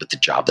Corps, with the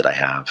job that I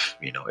have.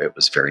 It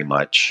was very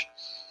much,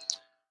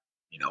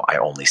 I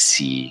only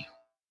see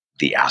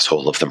the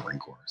asshole of the Marine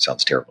Corps. It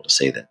sounds terrible to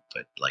say that,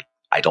 but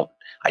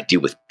I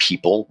deal with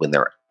people when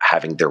they're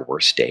having their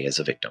worst day as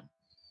a victim.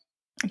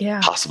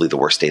 Yeah. Possibly the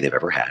worst day they've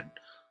ever had.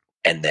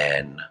 And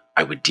then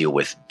I would deal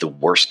with the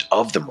worst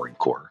of the Marine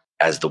Corps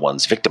as the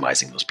ones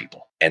victimizing those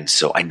people. And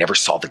so I never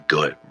saw the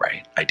good,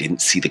 right? I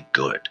didn't see the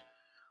good.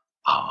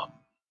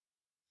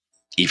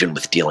 Even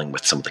with dealing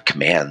with some of the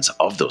commands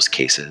of those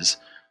cases,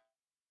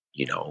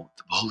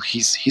 well,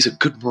 he's a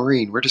good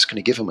Marine. We're just going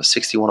to give him a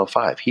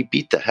 6105. He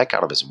beat the heck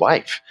out of his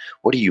wife.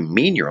 What do you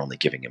mean you're only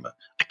giving him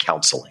a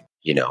counseling,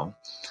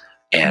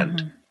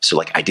 And so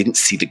like, I didn't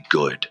see the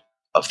good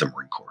of the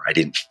Marine Corps. I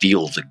didn't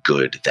feel the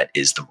good that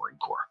is the Marine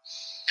Corps.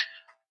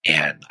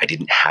 And I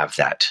didn't have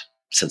that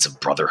sense of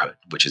brotherhood,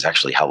 which is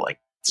actually how like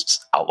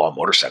outlaw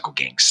motorcycle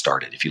gangs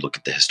started. If you look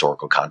at the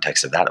historical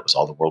context of that, it was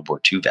all the World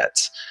War II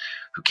vets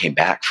who came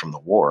back from the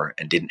war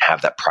and didn't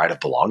have that pride of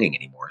belonging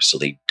anymore. So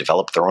they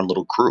developed their own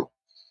little crew.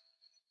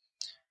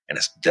 And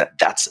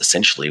that's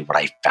essentially what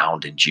I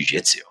found in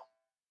jiu-jitsu.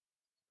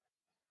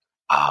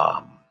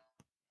 A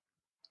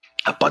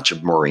bunch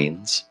of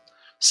Marines,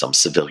 some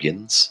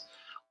civilians,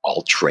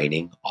 all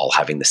training, all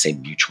having the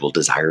same mutual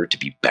desire to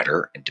be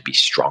better and to be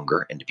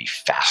stronger and to be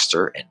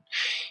faster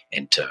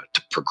and to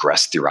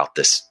progress throughout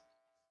this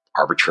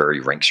arbitrary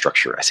rank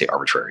structure. I say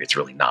arbitrary, it's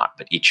really not,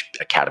 but each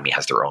academy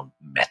has their own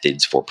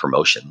methods for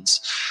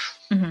promotions.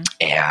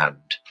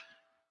 And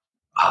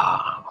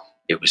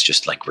it was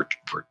just like we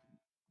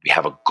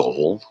have a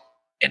goal,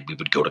 and we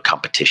would go to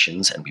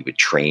competitions and we would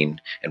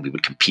train and we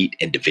would compete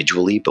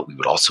individually, but we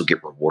would also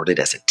get rewarded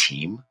as a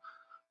team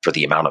for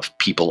the amount of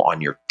people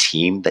on your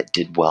team that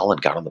did well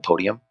and got on the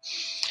podium.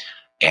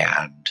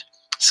 And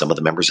some of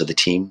the members of the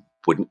team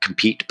wouldn't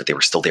compete, but they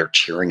were still there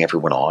cheering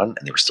everyone on,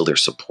 and they were still there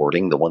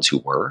supporting the ones who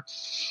were.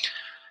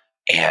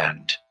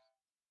 And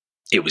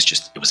it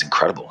was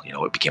incredible.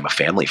 It became a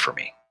family for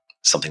me,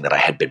 something that I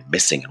had been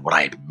missing, and what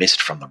I had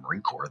missed from the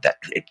Marine Corps, that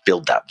it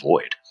filled that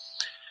void.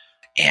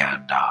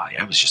 And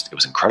it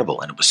was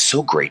incredible. And it was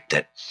so great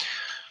that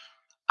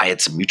I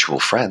had some mutual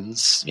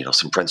friends,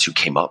 some friends who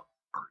came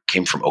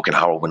from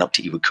Okinawa, went up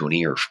to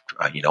Iwakuni, or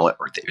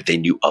they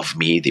knew of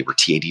me. They were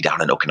TAD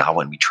down in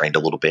Okinawa, and we trained a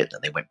little bit,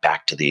 and they went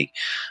back to the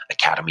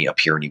academy up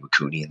here in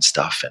Iwakuni and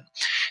stuff. And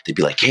they'd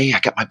be like, "Hey,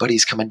 I got my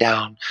buddies coming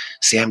down.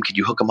 Sam, could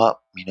you hook them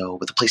up,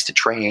 with a place to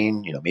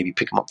train, maybe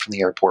pick them up from the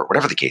airport,"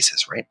 whatever the case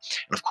is. Right.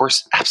 And of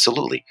course,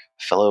 absolutely,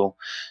 fellow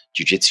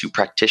jiu-jitsu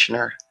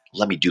practitioner,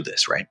 let me do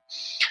this. Right.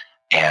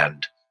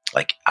 And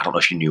like, I don't know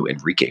if you knew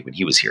Enrique when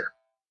he was here.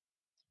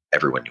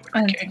 Everyone knew Enrique.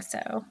 I don't think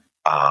so.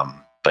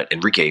 But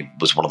Enrique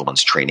was one of the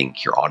ones training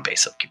here on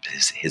base of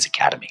his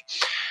academy.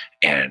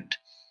 And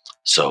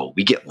so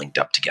we get linked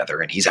up together,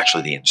 and he's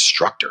actually the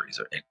instructor. He's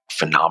a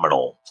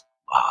phenomenal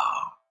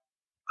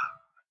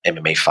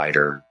MMA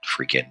fighter,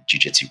 freaking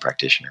jiu-jitsu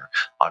practitioner,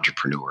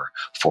 entrepreneur,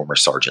 former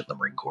sergeant in the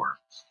Marine Corps.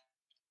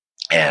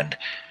 And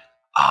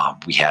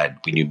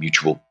we knew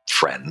mutual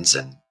friends,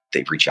 and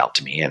they'd reach out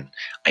to me, and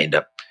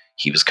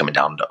he was coming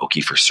down to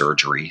Oki for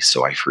surgery.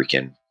 So I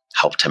freaking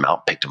helped him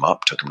out, picked him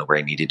up, took him to where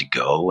he needed to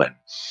go. And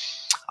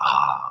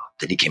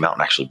then he came out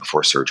and actually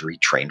before surgery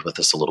trained with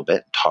us a little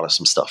bit, taught us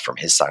some stuff from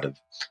his side of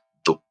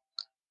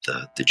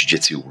the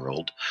jiu-jitsu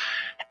world.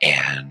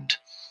 And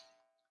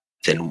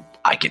then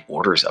I get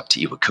orders up to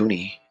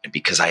Iwakuni. And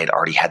because I had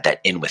already had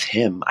that in with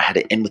him, I had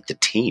it in with the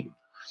team.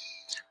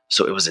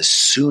 So it was as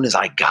soon as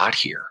I got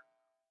here,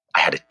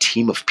 I had a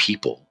team of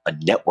people, a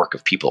network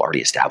of people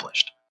already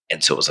established.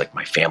 And so it was like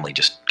my family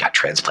just got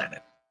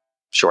transplanted.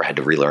 Sure, I had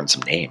to relearn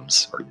some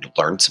names or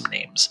learn some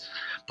names,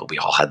 but we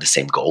all had the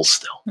same goals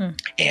still.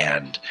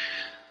 And,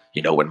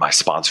 when my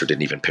sponsor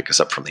didn't even pick us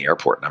up from the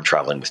airport, and I'm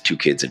traveling with 2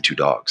 kids and 2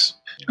 dogs,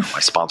 my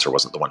sponsor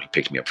wasn't the one who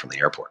picked me up from the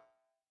airport.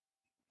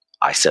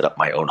 I set up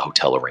my own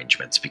hotel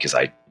arrangements because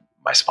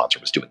my sponsor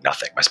was doing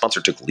nothing. My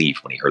sponsor took leave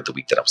when he heard the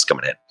week that I was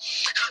coming in.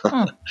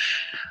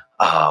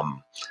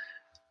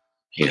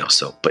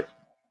 But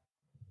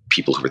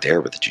people who were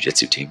there with the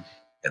jiu-jitsu team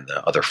and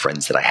the other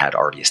friends that I had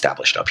already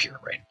established up here,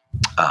 right?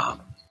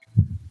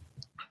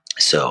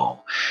 So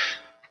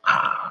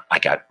I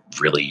got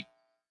really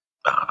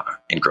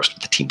engrossed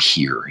with the team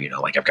here.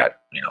 I've got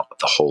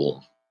the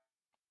whole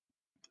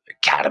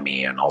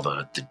academy and all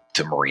the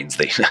Marines.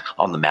 They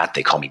on the mat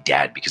they call me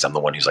Dad because I'm the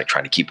one who's like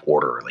trying to keep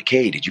order. Like,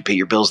 hey, did you pay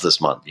your bills this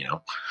month?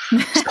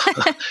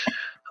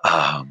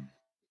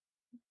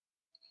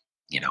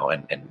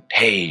 And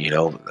hey,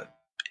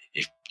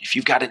 if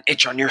you've got an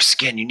itch on your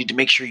skin, you need to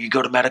make sure you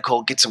go to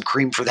medical, get some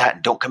cream for that,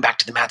 and don't come back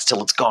to the mats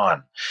till it's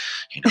gone.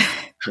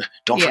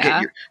 Don't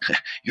forget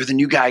you're the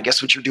new guy.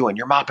 Guess what you're doing?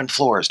 You're mopping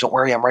floors. Don't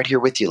worry, I'm right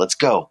here with you. Let's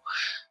go.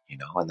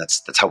 And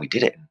that's how we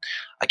did it. And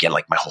again,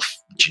 like my whole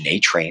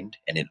Janae trained,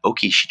 and in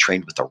Oki, she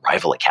trained with a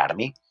rival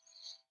academy.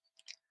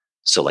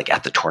 So like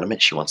at the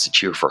tournament, she wants to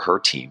cheer for her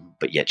team,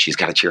 but yet she's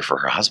got to cheer for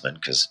her husband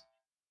because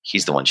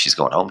he's the one she's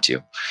going home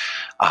to.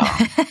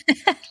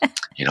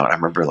 And I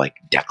remember like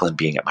Declan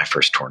being at my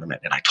first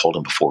tournament, and I told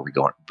him before we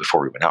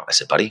went out, I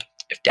said, buddy,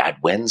 if Dad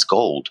wins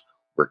gold,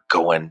 we're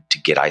going to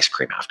get ice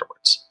cream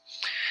afterwards.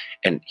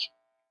 And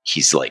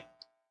he's like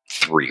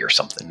 3 or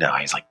something. No,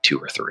 he's like 2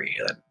 or 3,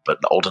 but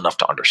old enough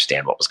to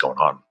understand what was going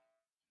on.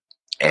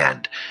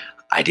 And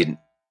I didn't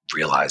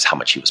realize how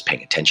much he was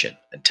paying attention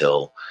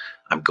until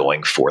I'm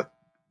going for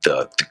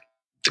the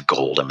the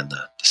gold. I'm in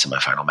the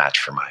semifinal match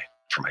for my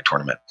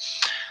tournament,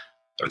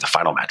 or the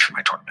final match for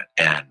my tournament.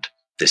 And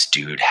this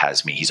dude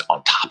has me, he's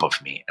on top of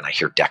me, and I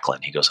hear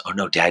Declan. He goes, "Oh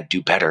no, Dad,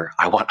 do better.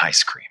 I want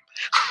ice cream."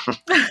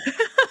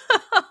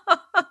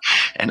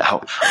 And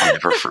I'll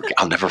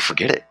never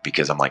forget it,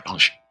 because I'm like, oh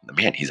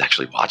man, he's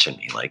actually watching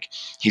me. Like,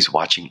 he's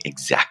watching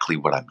exactly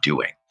what I'm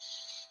doing.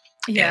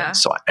 Yeah. And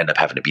so I end up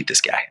having to beat this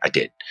guy. I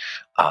did.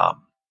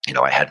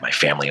 I had my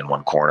family in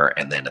one corner,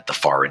 and then at the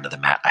far end of the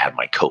mat, I had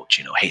my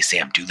coach, "Hey,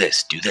 Sam, do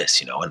this,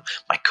 and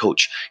my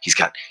coach,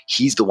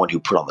 he's the one who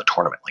put on the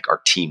tournament. Like,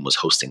 our team was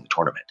hosting the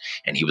tournament,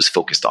 and he was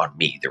focused on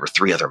me. There were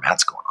 3 other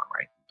mats going on,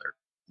 right?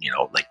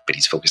 But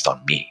he's focused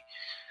on me,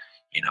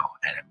 and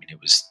I mean,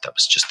 that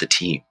was just the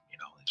team,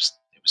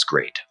 it was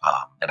great.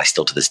 And I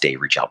still to this day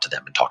reach out to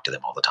them and talk to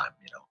them all the time,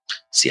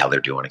 see how they're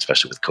doing,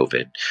 especially with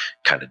COVID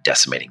kind of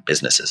decimating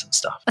businesses and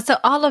stuff. So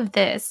all of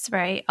this,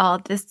 right? All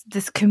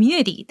this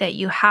community that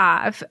you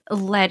have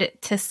led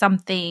to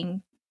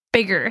something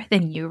bigger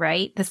than you,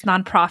 right? This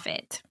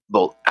nonprofit.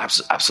 Well,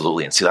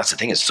 absolutely. And see, that's the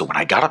thing is, so when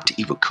I got up to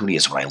Iwakuni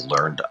is when I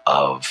learned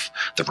of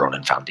the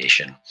Ronin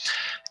Foundation.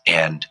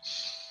 And,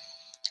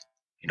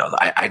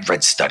 I'd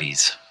read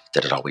studies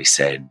that had always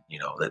said,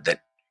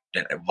 that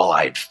while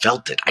I had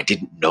felt it, I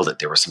didn't know that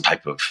there was some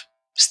type of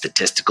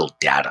statistical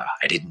data.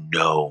 I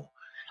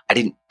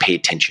didn't pay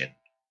attention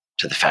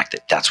to the fact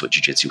that that's what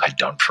jiu-jitsu had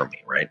done for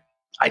me, right?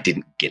 I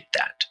didn't get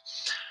that.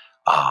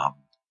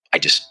 I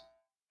just,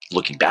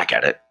 looking back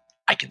at it,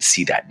 I can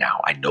see that now.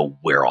 I know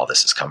where all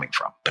this is coming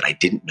from, but I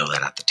didn't know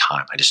that at the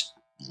time. I just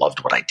loved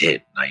what I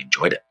did, and I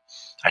enjoyed it.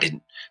 I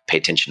didn't pay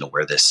attention to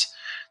where this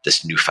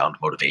newfound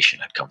motivation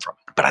had come from.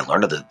 But I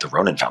learned of the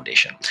Ronin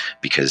Foundation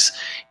because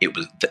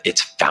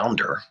its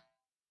founder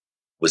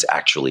was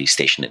actually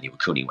stationed in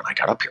Iwakuni when I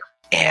got up here.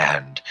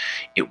 And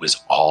it was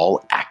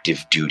all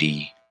active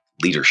duty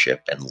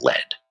leadership and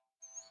led.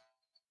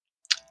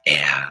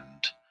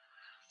 And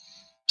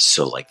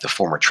so, like, the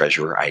former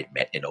treasurer I had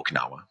met in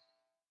Okinawa,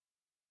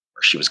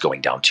 or she was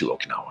going down to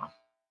Okinawa.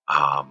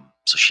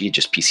 So she had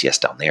just PCS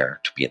down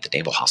there to be at the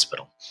Naval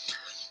Hospital.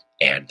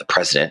 And the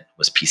president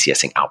was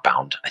PCSing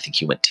outbound. I think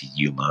he went to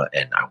Yuma,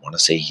 and I want to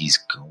say he's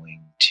going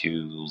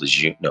to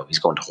he's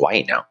going to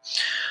Hawaii now.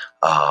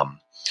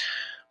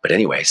 But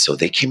anyway, so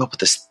they came up with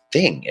this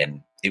thing,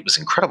 and it was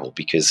incredible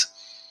because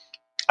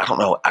I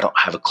don't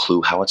have a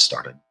clue how it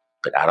started,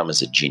 but Adam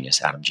is a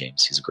genius. Adam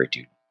James, he's a great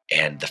dude.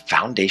 And the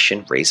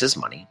foundation raises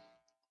money,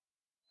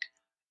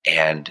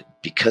 and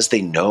because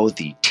they know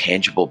the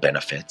tangible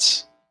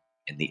benefits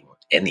and the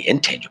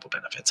intangible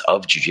benefits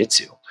of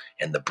jiu-jitsu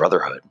and the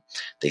brotherhood,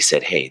 they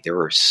said, hey,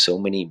 there are so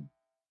many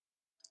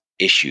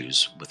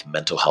issues with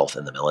mental health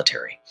in the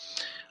military,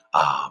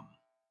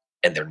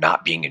 and they're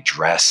not being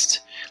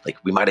addressed.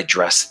 Like, we might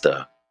address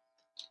the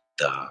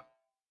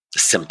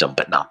symptom,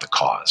 but not the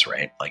cause,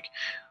 right? Like,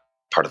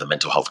 part of the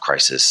mental health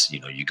crisis,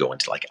 you go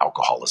into like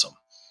alcoholism,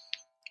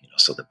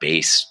 so the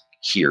base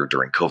here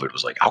during COVID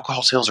was like,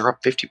 alcohol sales are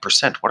up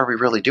 50%. What are we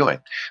really doing?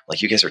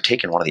 Like, you guys are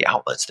taking one of the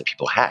outlets that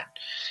people had.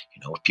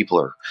 If people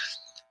are,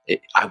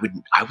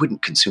 I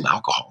wouldn't consume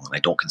alcohol, and I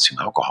don't consume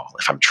alcohol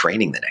if I'm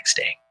training the next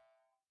day,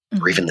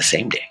 or even the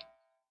same day.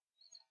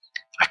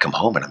 I come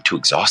home and I'm too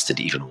exhausted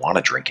to even want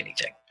to drink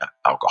anything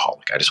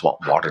alcoholic. I just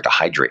want water to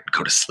hydrate and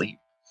go to sleep.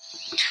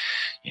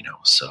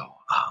 So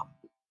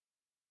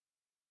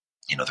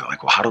they're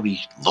like, well, how do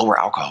we lower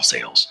alcohol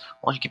sales?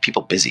 Well, you get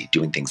people busy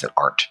doing things that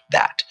aren't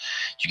that.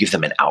 You give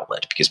them an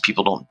outlet, because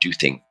people don't do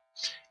things.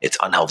 It's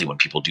unhealthy when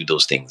people do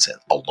those things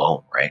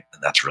alone, right?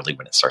 And that's really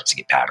when it starts to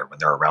get bad, or when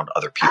they're around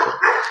other people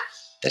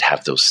that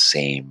have those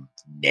same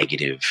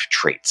negative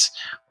traits.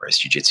 Whereas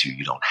jiu-jitsu,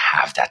 you don't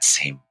have that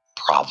same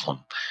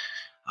problem.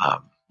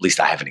 At least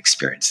I haven't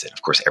experienced it.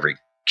 Of course, every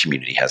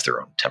community has their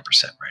own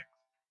 10%,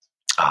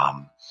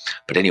 right?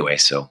 But anyway,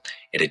 so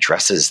it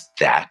addresses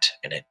that,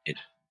 and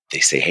they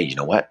say, hey, you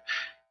know what?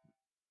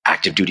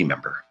 Active duty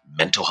member,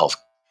 mental health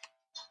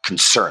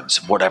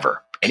concerns,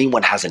 whatever.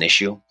 Anyone has an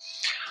issue,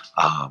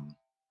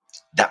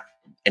 that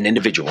an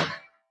individual,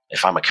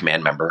 if I'm a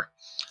command member,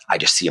 I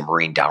just see a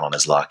Marine down on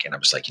his luck, and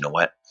I'm just like, you know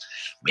what?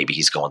 Maybe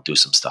he's going through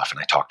some stuff, and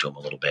I talk to him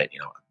a little bit.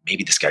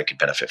 Maybe this guy could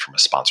benefit from a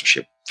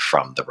sponsorship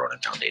from the Ronin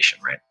Foundation,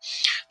 right?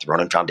 The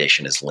Ronin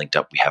Foundation is linked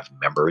up. We have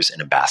members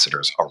and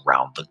ambassadors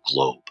around the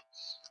globe,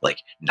 like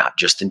not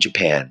just in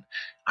Japan.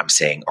 I'm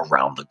saying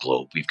around the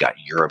globe. We've got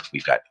Europe.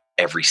 We've got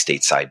every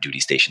stateside duty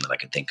station that I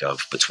can think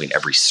of between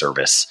every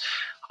service.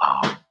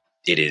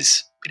 It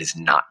is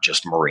not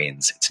just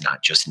Marines. It's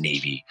not just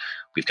Navy.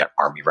 We've got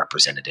Army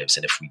representatives.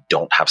 And if we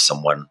don't have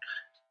someone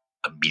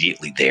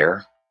immediately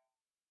there,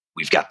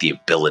 we've got the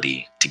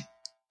ability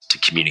to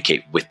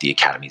communicate with the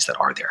academies that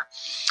are there.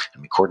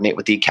 And we coordinate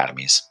with the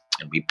academies,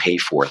 and we pay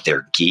for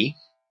their gi.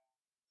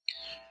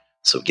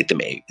 So get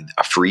them a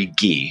free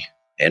gi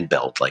and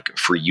belt, like a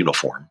free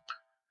uniform.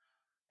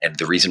 And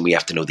the reason we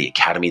have to know the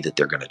academy that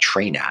they're going to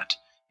train at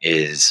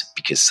is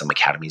because some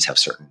academies have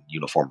certain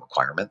uniform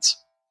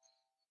requirements,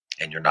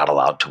 and you're not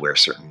allowed to wear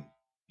certain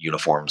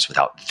uniforms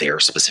without their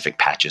specific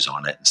patches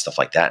on it and stuff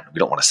like that. We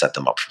don't want to set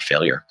them up for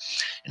failure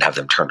and have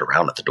them turned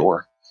around at the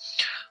door.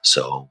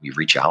 So we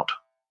reach out,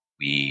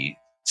 we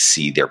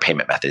see their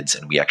payment methods,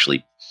 and we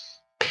actually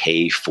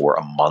pay for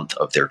a month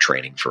of their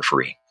training for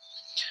free,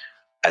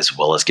 as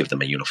well as give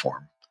them a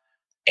uniform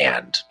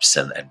and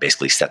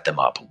basically set them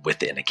up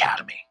with an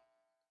academy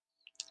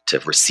to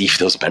receive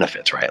those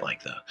benefits, right?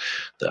 Like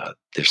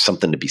there's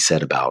something to be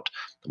said about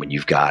when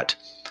you've got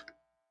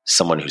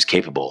someone who's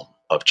capable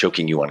of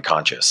choking you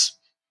unconscious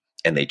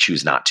and they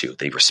choose not to.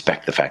 They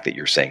respect the fact that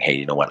you're saying, hey,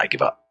 you know what, I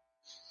give up.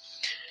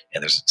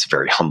 And it's a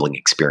very humbling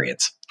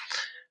experience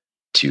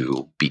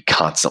to be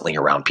constantly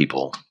around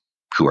people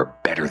who are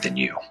better than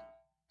you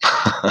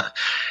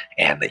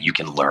and that you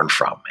can learn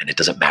from. And it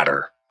doesn't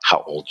matter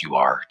how old you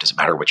are. It doesn't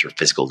matter what your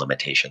physical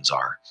limitations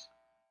are.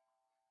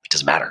 It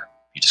doesn't matter.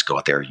 You just go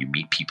out there, you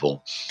meet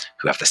people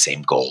who have the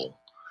same goal,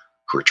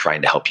 who are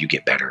trying to help you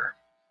get better,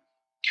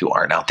 who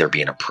aren't out there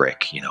being a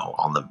prick.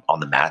 On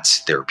the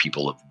mats, there are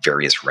people of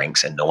various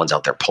ranks and no one's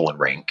out there pulling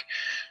rank.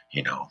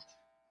 I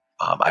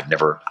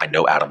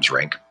know Adam's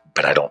rank,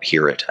 but I don't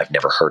hear it. I've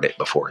never heard it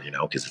before,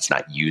 because it's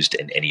not used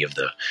in any of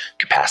the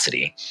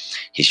capacity.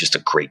 He's just a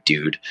great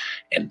dude.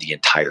 And the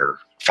entire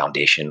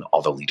foundation,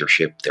 all the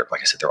leadership,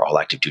 like I said, they're all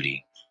active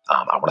duty.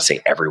 I want to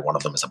say every one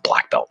of them is a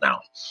black belt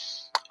now.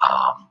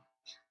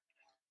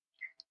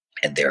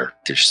 And they're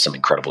just some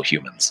incredible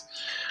humans.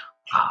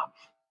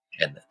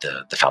 And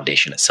the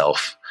foundation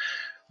itself,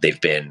 they've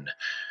been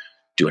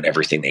doing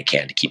everything they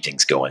can to keep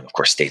things going. Of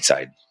course,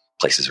 stateside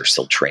places are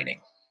still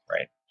training,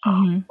 right?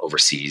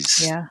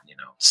 Overseas,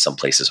 some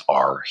places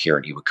are. Here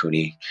in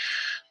Iwakuni,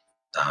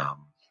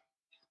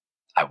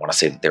 I want to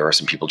say that there are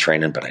some people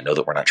training, but I know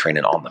that we're not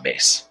training on the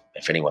base.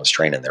 If anyone's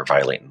training, they're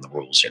violating the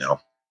rules,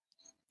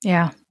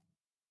 Yeah.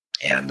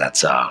 And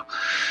that's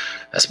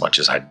as much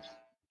as I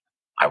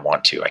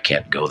want to. I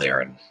can't go there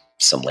and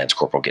some Lance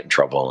Corporal get in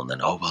trouble and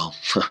then, oh, well,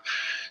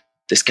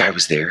 this guy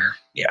was there.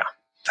 Yeah,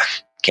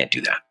 can't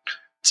do that.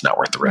 It's not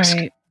worth the risk.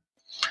 Right.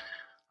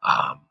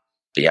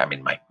 But yeah, I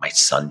mean, my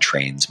son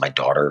trains. My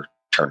daughter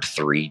turned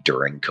 3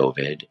 during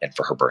COVID, and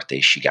for her birthday,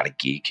 she got a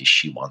gi because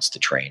she wants to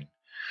train.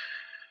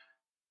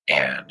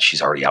 And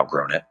she's already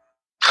outgrown it.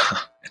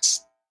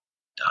 It's,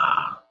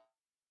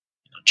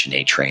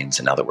 Janae trains,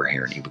 and now that we're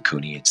here in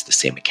Iwakuni, it's the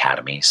same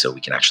academy, so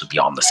we can actually be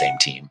on the same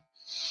team.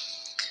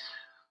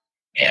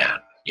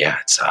 And yeah,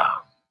 it's I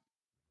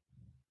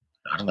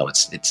don't know.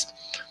 It's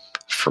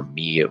for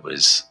me. It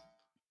was.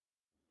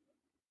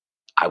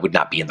 I would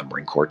not be in the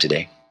Marine Corps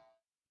today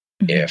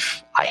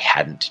if I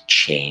hadn't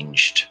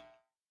changed.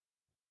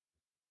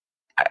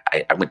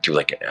 I went through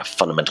like a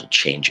fundamental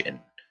change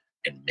in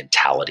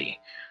mentality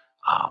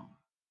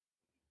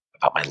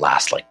about my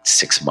last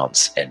 6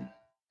 months, and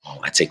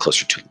I'd say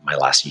closer to my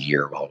last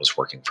year while I was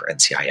working for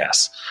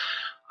NCIS.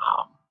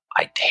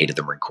 I hated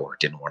the Marine Corps,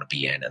 didn't want to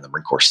be in, and the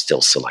Marine Corps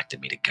still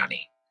selected me to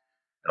gunny.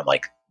 And I'm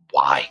like,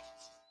 why?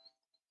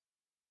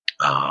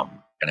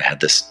 And I had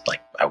this,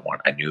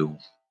 I knew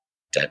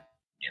that,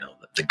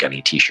 the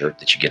gunny t-shirt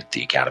that you get at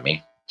the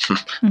academy,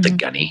 the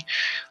gunny,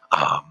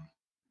 I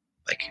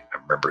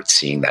remember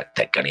seeing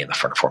that gunny in the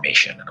front of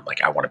formation, and I'm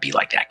like, I want to be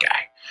like that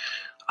guy.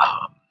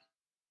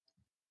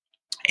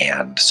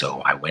 And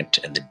so I went,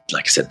 and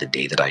like I said, the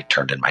day that I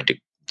turned in my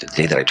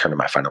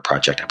final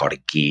project, I bought a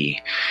gi.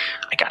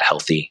 I got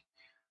healthy.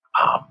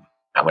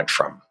 I went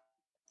from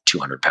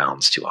 200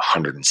 pounds to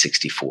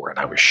 164, and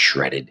I was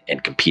shredded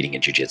and competing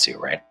in jiu-jitsu,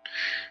 right?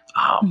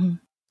 And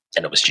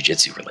it was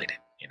jiu-jitsu related,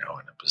 and it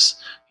was,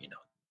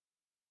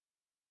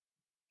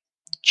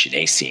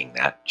 Janae seeing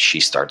that, she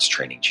starts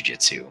training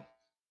jiu-jitsu.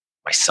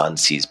 My son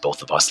sees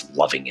both of us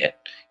loving it.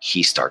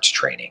 He starts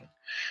training.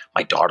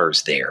 My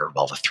daughter's there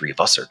while the 3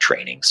 of us are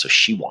training, so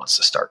she wants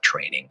to start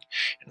training.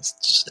 And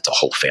it's a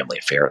whole family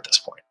affair at this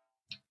point.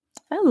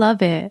 I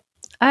love it.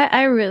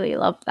 I really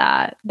love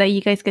that you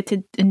guys get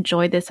to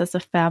enjoy this as a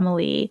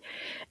family.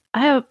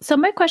 So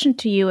my question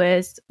to you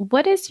is,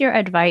 what is your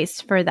advice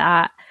for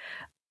that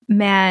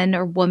man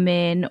or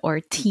woman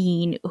or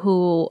teen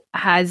who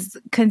has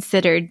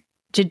considered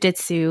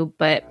jiu-jitsu,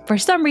 but for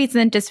some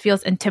reason just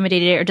feels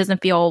intimidated or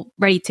doesn't feel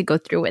ready to go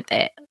through with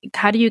it?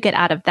 How do you get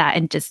out of that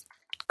and just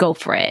go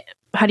for it?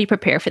 How do you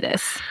prepare for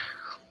this?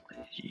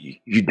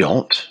 You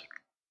don't.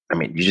 I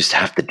mean, you just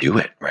have to do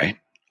it, right?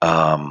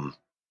 And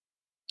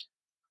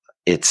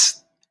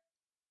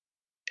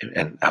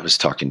I was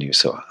talking to you,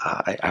 so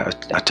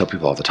I tell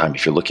people all the time,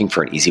 if you're looking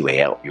for an easy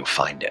way out, you'll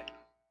find it.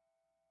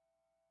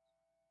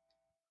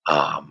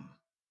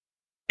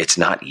 It's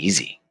not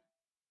easy.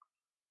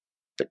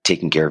 But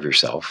taking care of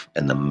yourself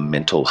and the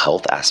mental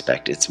health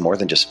aspect, it's more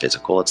than just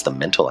physical, it's the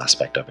mental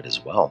aspect of it as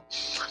well.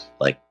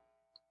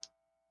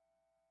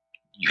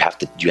 You have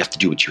to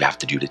do what you have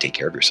to do to take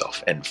care of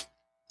yourself. And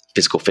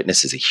physical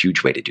fitness is a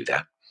huge way to do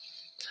that.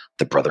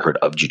 The brotherhood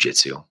of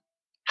jiu-jitsu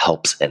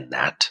helps in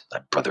that.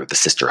 The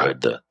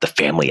sisterhood, the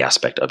family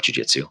aspect of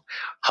jiu-jitsu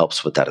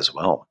helps with that as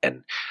well.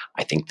 And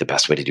I think the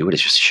best way to do it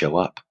is just show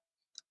up.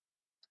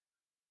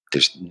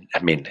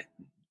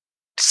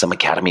 Some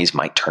academies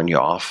might turn you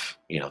off.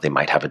 They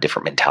might have a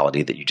different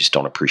mentality that you just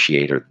don't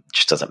appreciate or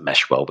just doesn't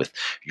mesh well with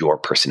your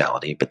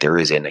personality. But there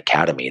is an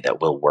academy that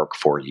will work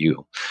for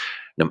you.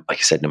 like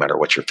I said, no matter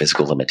what your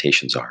physical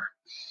limitations are,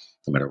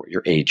 no matter what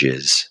your age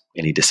is,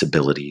 any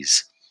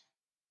disabilities.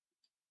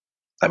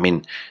 I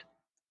mean,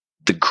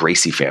 the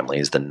Gracie family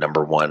is the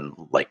number one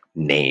like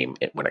name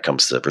when it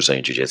comes to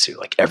Brazilian Jiu-Jitsu.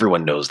 Like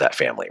everyone knows that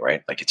family,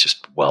 right? Like it's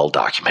just well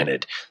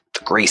documented. The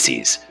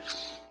Gracies.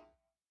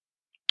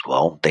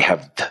 Well, they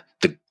have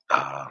the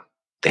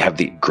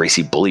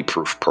Gracie Bully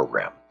Proof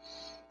program,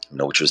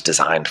 which was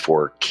designed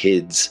for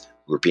kids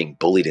who were being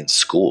bullied in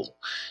school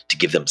to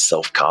give them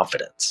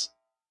self-confidence.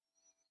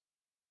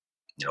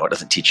 It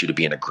doesn't teach you to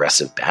be an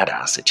aggressive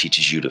badass. It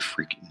teaches you to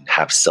freaking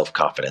have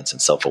self-confidence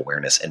and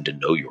self-awareness and to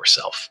know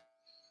yourself.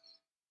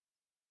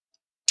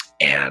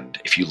 And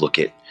if you look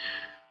at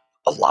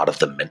a lot of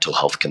the mental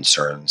health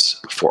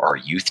concerns for our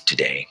youth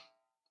today,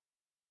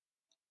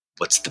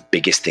 what's the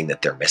biggest thing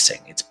that they're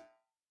missing? It's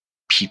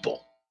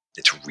people.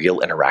 It's real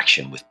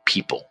interaction with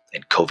people.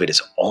 And COVID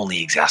has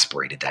only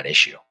exacerbated that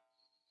issue.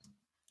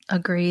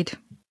 Agreed.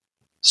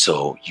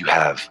 So you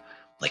have,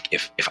 like,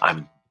 if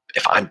I'm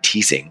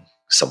teasing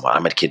someone,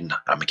 I'm a kid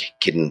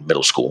in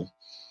middle school,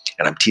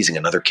 and I'm teasing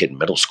another kid in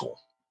middle school,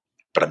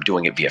 but I'm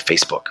doing it via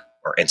Facebook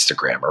or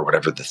Instagram or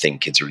whatever the thing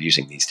kids are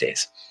using these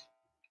days.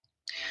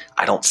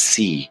 I don't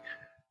see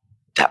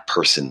that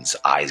person's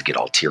eyes get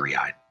all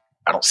teary-eyed.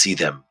 I don't see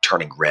them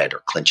turning red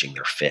or clenching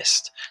their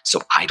fist.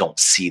 So I don't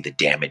see the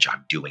damage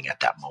I'm doing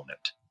at that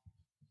moment.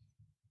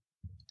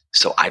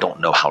 So I don't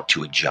know how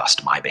to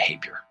adjust my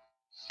behavior.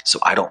 So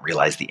I don't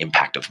realize the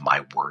impact of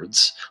my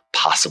words,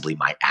 possibly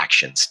my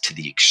actions, to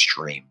the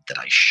extreme that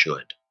I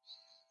should.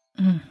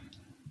 Mm.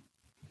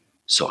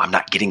 So I'm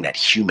not getting that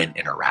human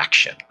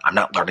interaction. I'm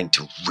not learning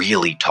to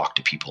really talk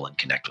to people and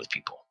connect with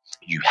people.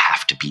 You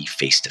have to be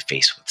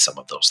face-to-face with some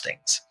of those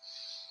things.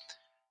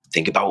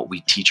 Think about what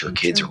we teach our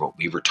kids or what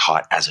we were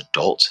taught as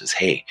adults is,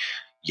 hey,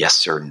 yes,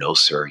 sir, no,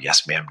 sir,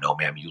 yes, ma'am, no,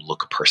 ma'am. You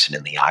look a person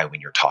in the eye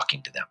when you're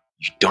talking to them.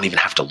 You don't even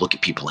have to look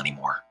at people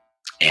anymore.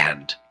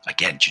 And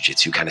again,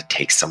 jiu-jitsu kind of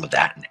takes some of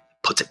that and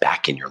puts it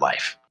back in your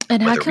life.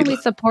 And how can we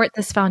support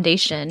this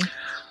foundation?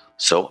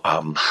 So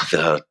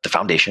the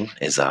foundation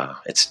is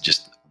it's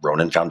just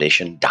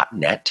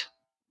RoninFoundation.net.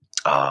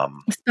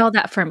 Spell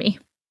that for me.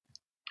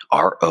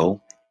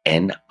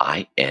 RONIN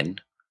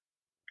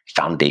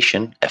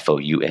Foundation,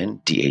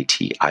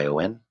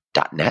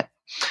 FOUNDATION.net.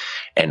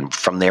 And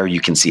from there,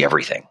 you can see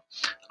everything.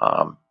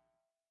 Of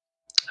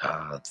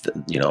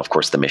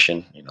course, the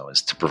mission,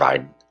 is to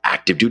provide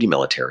active duty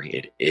military.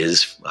 It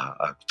is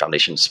a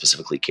foundation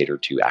specifically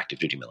catered to active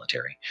duty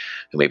military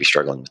who may be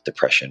struggling with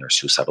depression or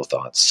suicidal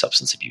thoughts,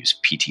 substance abuse,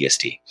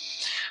 PTSD.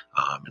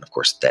 And of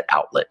course, that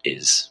outlet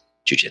is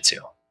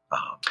jiu-jitsu.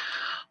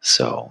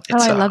 So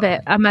it's, I love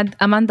it. I'm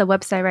on the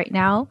website right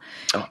now.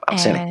 Oh,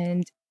 outstanding.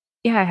 And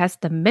yeah, it has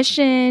the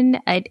mission.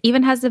 It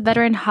even has the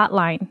veteran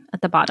hotline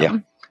at the bottom. Yeah,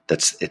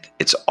 that's it.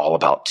 It's all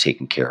about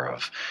taking care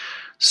of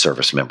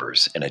service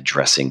members and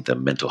addressing the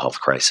mental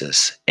health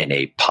crisis in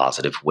a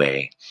positive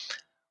way.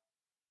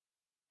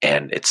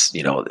 And it's,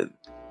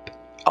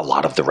 a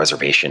lot of the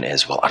reservation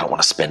is, well, I don't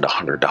want to spend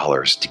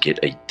 $100 to get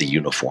the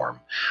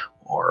uniform,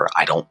 or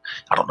I don't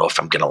know if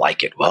I'm going to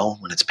like it. Well,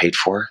 when it's paid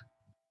for,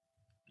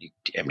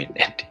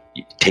 it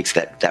takes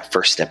that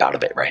first step out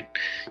of it, right?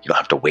 You don't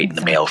have to wait in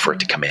the mail for it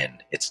to come in.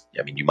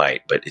 You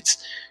might, but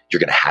you're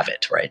going to have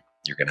it, right?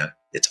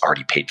 It's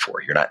already paid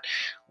for. You're not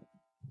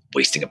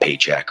wasting a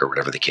paycheck or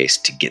whatever the case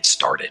to get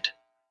started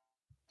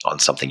on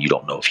something you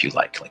don't know if you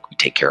like. Like, we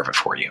take care of it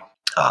for you.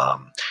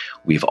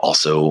 We've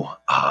also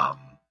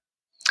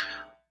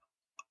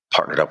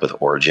partnered up with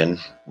Origin,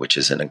 which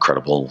is an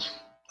incredible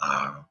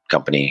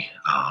company,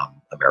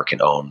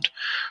 American owned,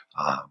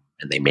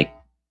 and they make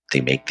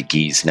the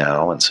gis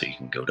now, and so you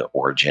can go to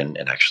Origin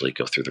and actually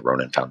go through the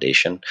Ronin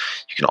Foundation.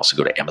 You can also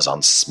go to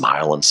Amazon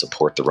Smile and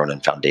support the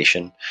Ronin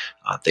Foundation.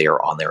 They are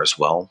on there as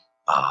well.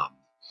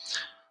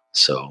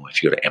 So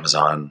if you go to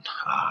Amazon,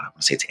 I want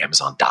to say it's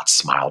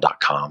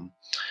amazon.smile.com,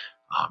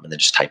 and then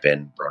just type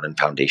in Ronin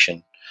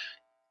Foundation.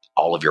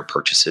 All of your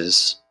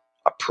purchases,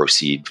 a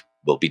proceed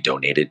will be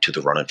donated to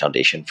the Ronin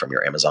Foundation from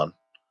your Amazon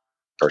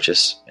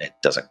purchase. It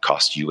doesn't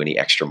cost you any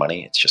extra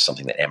money. It's just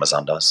something that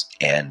Amazon does.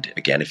 And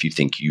again, if you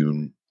think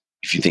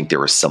there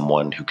was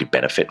someone who could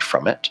benefit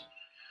from it,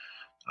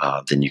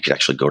 then you could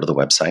actually go to the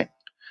website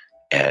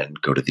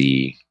and go to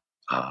the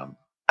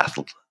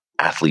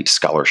athlete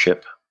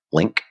scholarship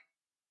link.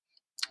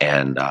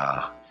 And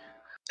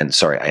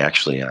sorry, I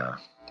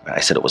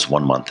said it was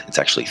 1 month. It's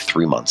actually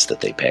 3 months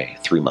that they pay,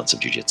 3 months of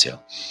jiu-jitsu.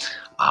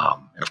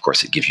 And of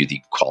course, it gives you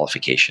the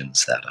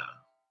qualifications that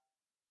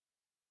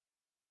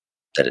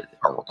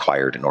are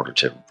required in order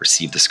to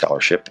receive the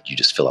scholarship. You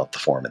just fill out the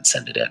form and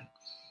send it in.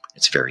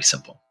 It's very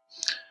simple.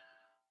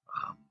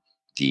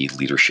 The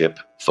leadership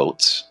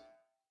votes,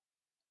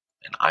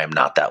 and I am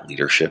not that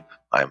leadership.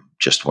 I'm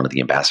just one of the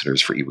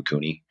ambassadors for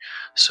Iwakuni.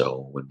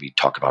 So when we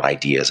talk about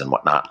ideas and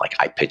whatnot, like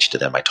I pitched to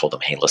them, I told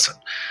them, hey, listen,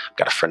 I've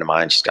got a friend of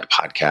mine. She's got a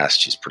podcast.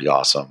 She's pretty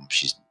awesome.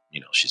 She's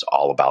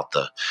all about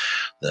the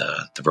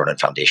Ronin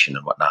Foundation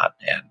and whatnot.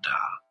 And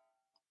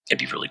it'd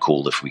be really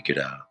cool if we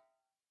could,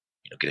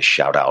 get a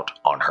shout out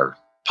on her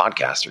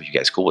podcast? Are you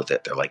guys cool with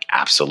it?" They're like,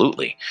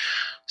 "Absolutely."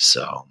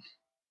 So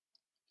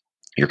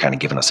you're kind of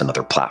giving us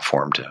another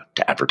platform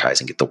to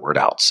advertise and get the word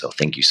out. So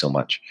thank you so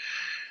much.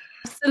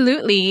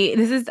 Absolutely.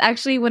 This is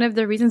actually one of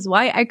the reasons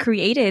why I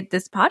created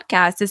this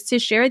podcast, is to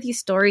share these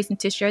stories and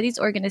to share these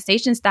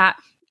organizations that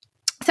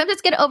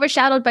sometimes get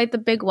overshadowed by the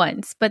big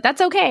ones, but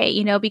that's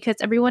okay, because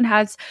everyone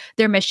has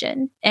their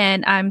mission.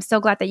 And I'm so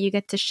glad that you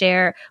get to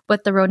share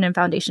what the Ronin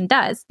Foundation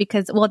does,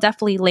 because we'll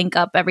definitely link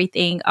up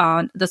everything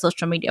on the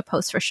social media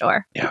posts for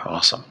sure. Yeah.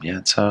 Awesome. Yeah.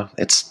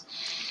 It's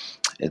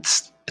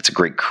a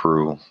great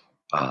crew.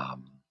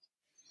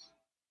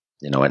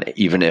 And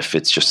even if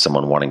it's just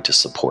someone wanting to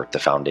support the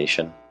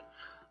foundation,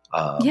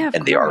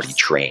 and they already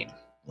train,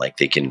 like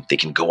they can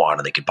go on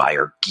and they can buy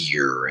our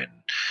gear, and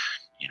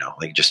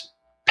they just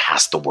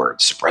pass the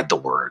word, spread the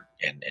word,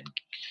 and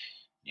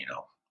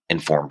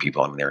inform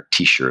people. I mean, there are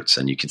T-shirts,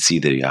 and you can see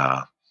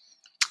the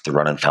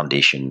Ronin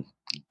Foundation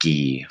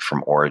gi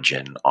from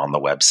Origin on the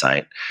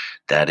website.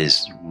 That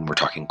is, we're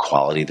talking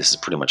quality. This is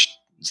pretty much,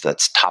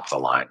 that's top of the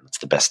line. It's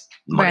the best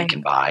money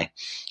can buy,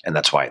 and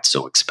that's why it's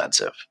so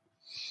expensive.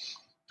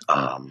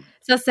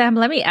 So Sam,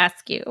 let me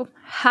ask you,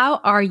 how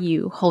are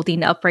you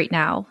holding up right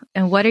now?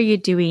 And what are you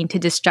doing to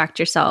distract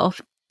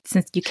yourself,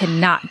 since you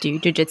cannot do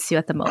jiu-jitsu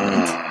at the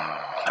moment?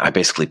 I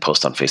basically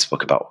post on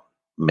Facebook about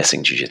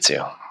missing jiu-jitsu.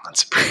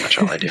 That's pretty much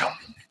all I do.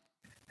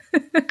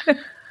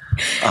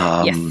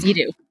 Yes, you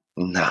do.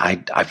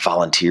 I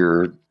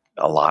volunteer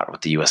a lot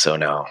with the USO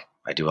now.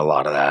 I do a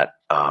lot of that.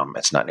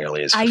 It's not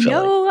nearly as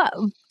fulfilling. I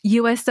know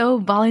USO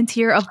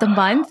Volunteer of the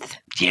Month.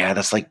 Yeah,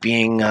 that's like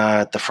being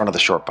at the front of the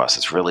short bus.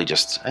 It's really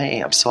just,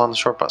 hey, I'm still on the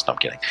short bus. No, I'm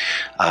kidding.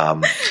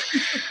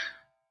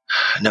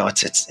 No,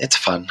 it's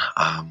fun.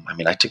 I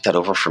mean, I took that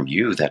over from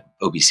you, that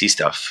OBC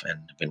stuff, and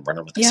I've been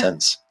running with it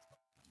since.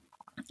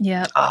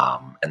 Yeah.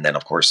 And then,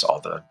 of course, all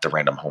the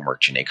random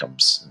homework Janae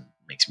comes and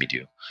makes me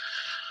do.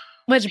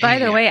 Which, by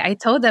the way, I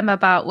told them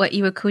about what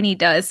Iwakuni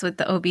does with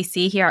the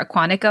OBC here at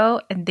Quantico,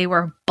 and they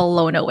were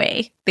blown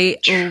away. They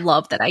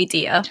love that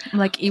idea. I'm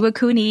like,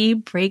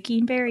 Iwakuni,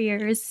 breaking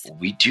barriers.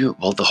 We do.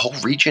 Well, the whole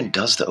region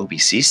does the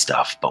OBC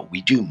stuff, but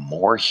we do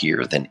more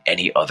here than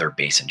any other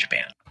base in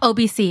Japan.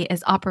 OBC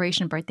is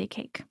Operation Birthday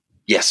Cake.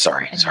 Yes,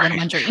 sorry. I'm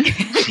wondering.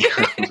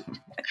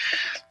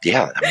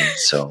 Yeah, I mean,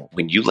 so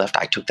when you left,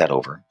 I took that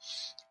over,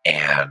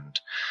 and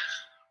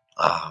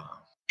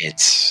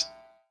it's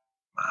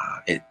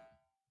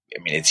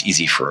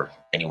easy for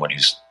anyone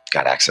who's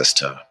got access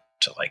to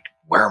like,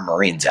 where are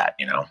Marines at,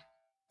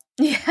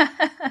 Yeah.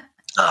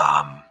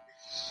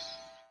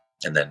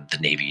 And then the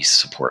Navy's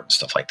support and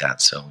stuff like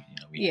that. So,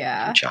 we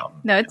reach out.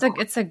 No,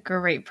 it's a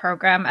great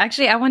program.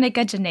 Actually, I want to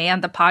get Janae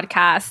on the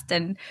podcast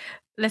and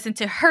listen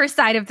to her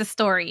side of the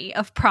story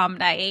of prom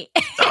night.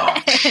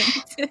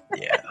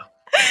 Yeah.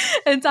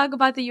 And talk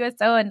about the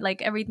USO and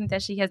like everything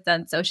that she has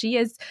done. So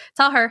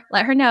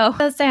let her know.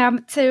 So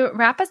Sam, to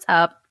wrap us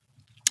up,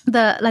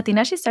 the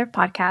Latina She Served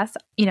podcast,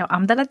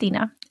 I'm the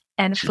Latina,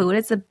 and food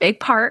is a big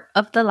part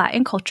of the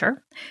Latin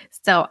culture.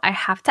 So I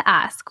have to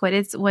ask, what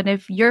is one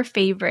of your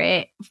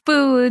favorite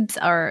foods,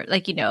 or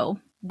like,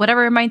 whatever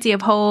reminds you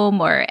of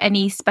home, or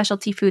any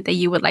specialty food that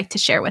you would like to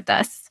share with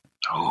us?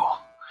 Oh,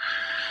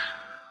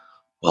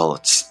 well,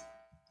 it's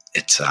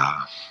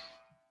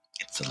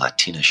the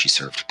Latina She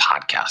Served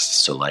podcast.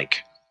 So like,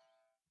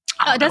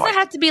 it doesn't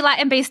have to be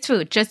Latin-based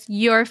food, just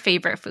your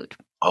favorite food.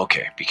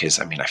 Okay, because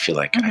I feel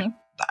like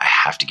I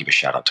have to give a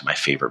shout out to my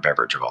favorite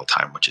beverage of all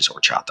time, which is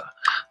horchata.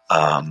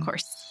 Of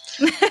course.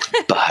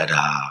 But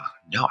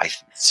no,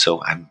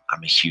 I'm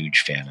a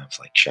huge fan of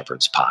like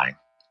shepherd's pie,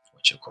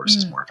 which of course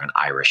is more of an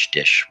Irish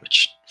dish,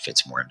 which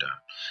fits more into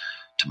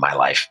my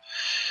life.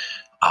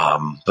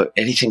 But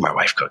anything my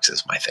wife cooks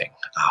is my thing.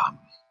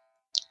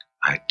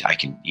 I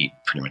can eat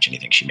pretty much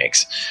anything she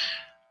makes.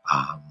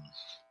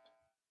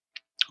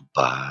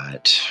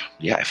 But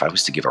yeah, if I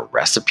was to give a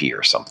recipe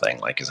or something,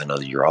 like, because I know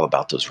that you're all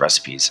about those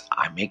recipes,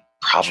 I make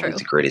probably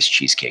the greatest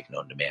cheesecake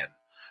known to man.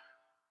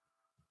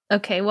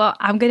 Okay, well,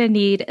 I'm going to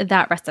need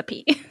that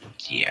recipe.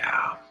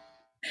 Yeah.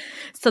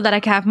 So that I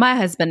can have my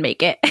husband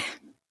make it.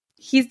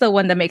 He's the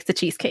one that makes the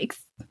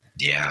cheesecakes.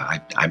 Yeah,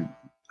 I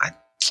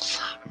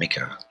make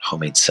a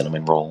homemade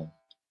cinnamon roll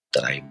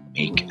that I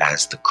make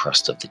as the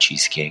crust of the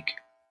cheesecake.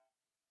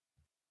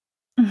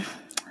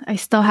 I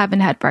still haven't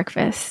had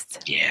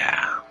breakfast.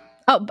 Yeah.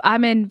 Oh,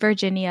 I'm in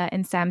Virginia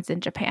and Sam's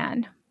in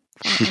Japan,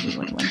 for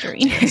anyone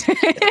wondering. It's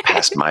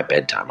past my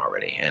bedtime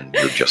already, and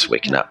you're just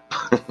waking up.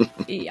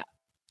 Yeah.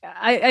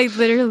 I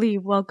literally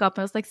woke up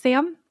and I was like,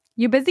 Sam,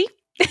 you busy?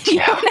 You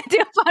want to do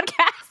a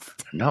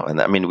podcast? No, and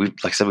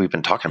like I said, we've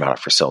been talking about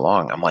it for so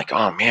long. I'm like,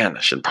 oh man,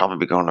 I should probably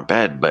be going to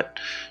bed, but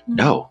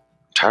no,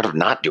 I'm tired of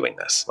not doing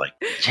this. Like,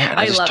 and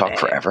I just talk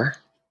forever.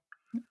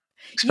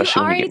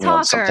 Especially when you get me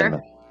on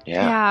something.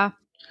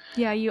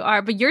 Yeah, you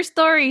are. But your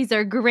stories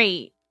are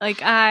great. Like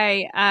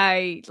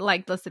I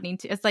like listening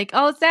to. It's like,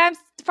 oh, Sam's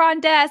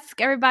front desk.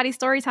 Everybody,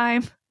 story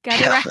time.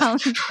 Gather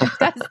around.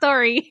 That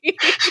story.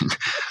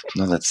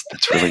 No, that's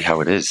really how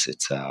it is.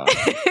 It's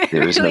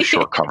there is no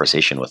short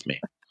conversation with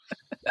me.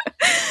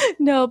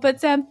 No, but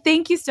Sam,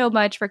 thank you so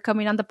much for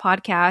coming on the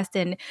podcast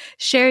and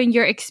sharing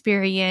your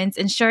experience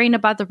and sharing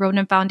about the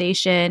Ronin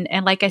Foundation.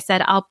 And like I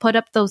said, I'll put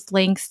up those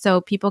links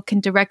so people can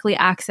directly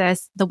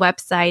access the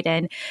website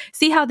and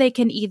see how they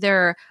can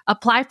either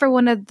apply for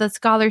one of the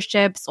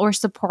scholarships or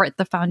support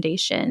the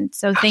foundation.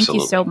 So thank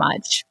you so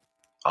much.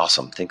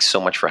 Awesome. Thanks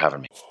so much for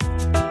having me.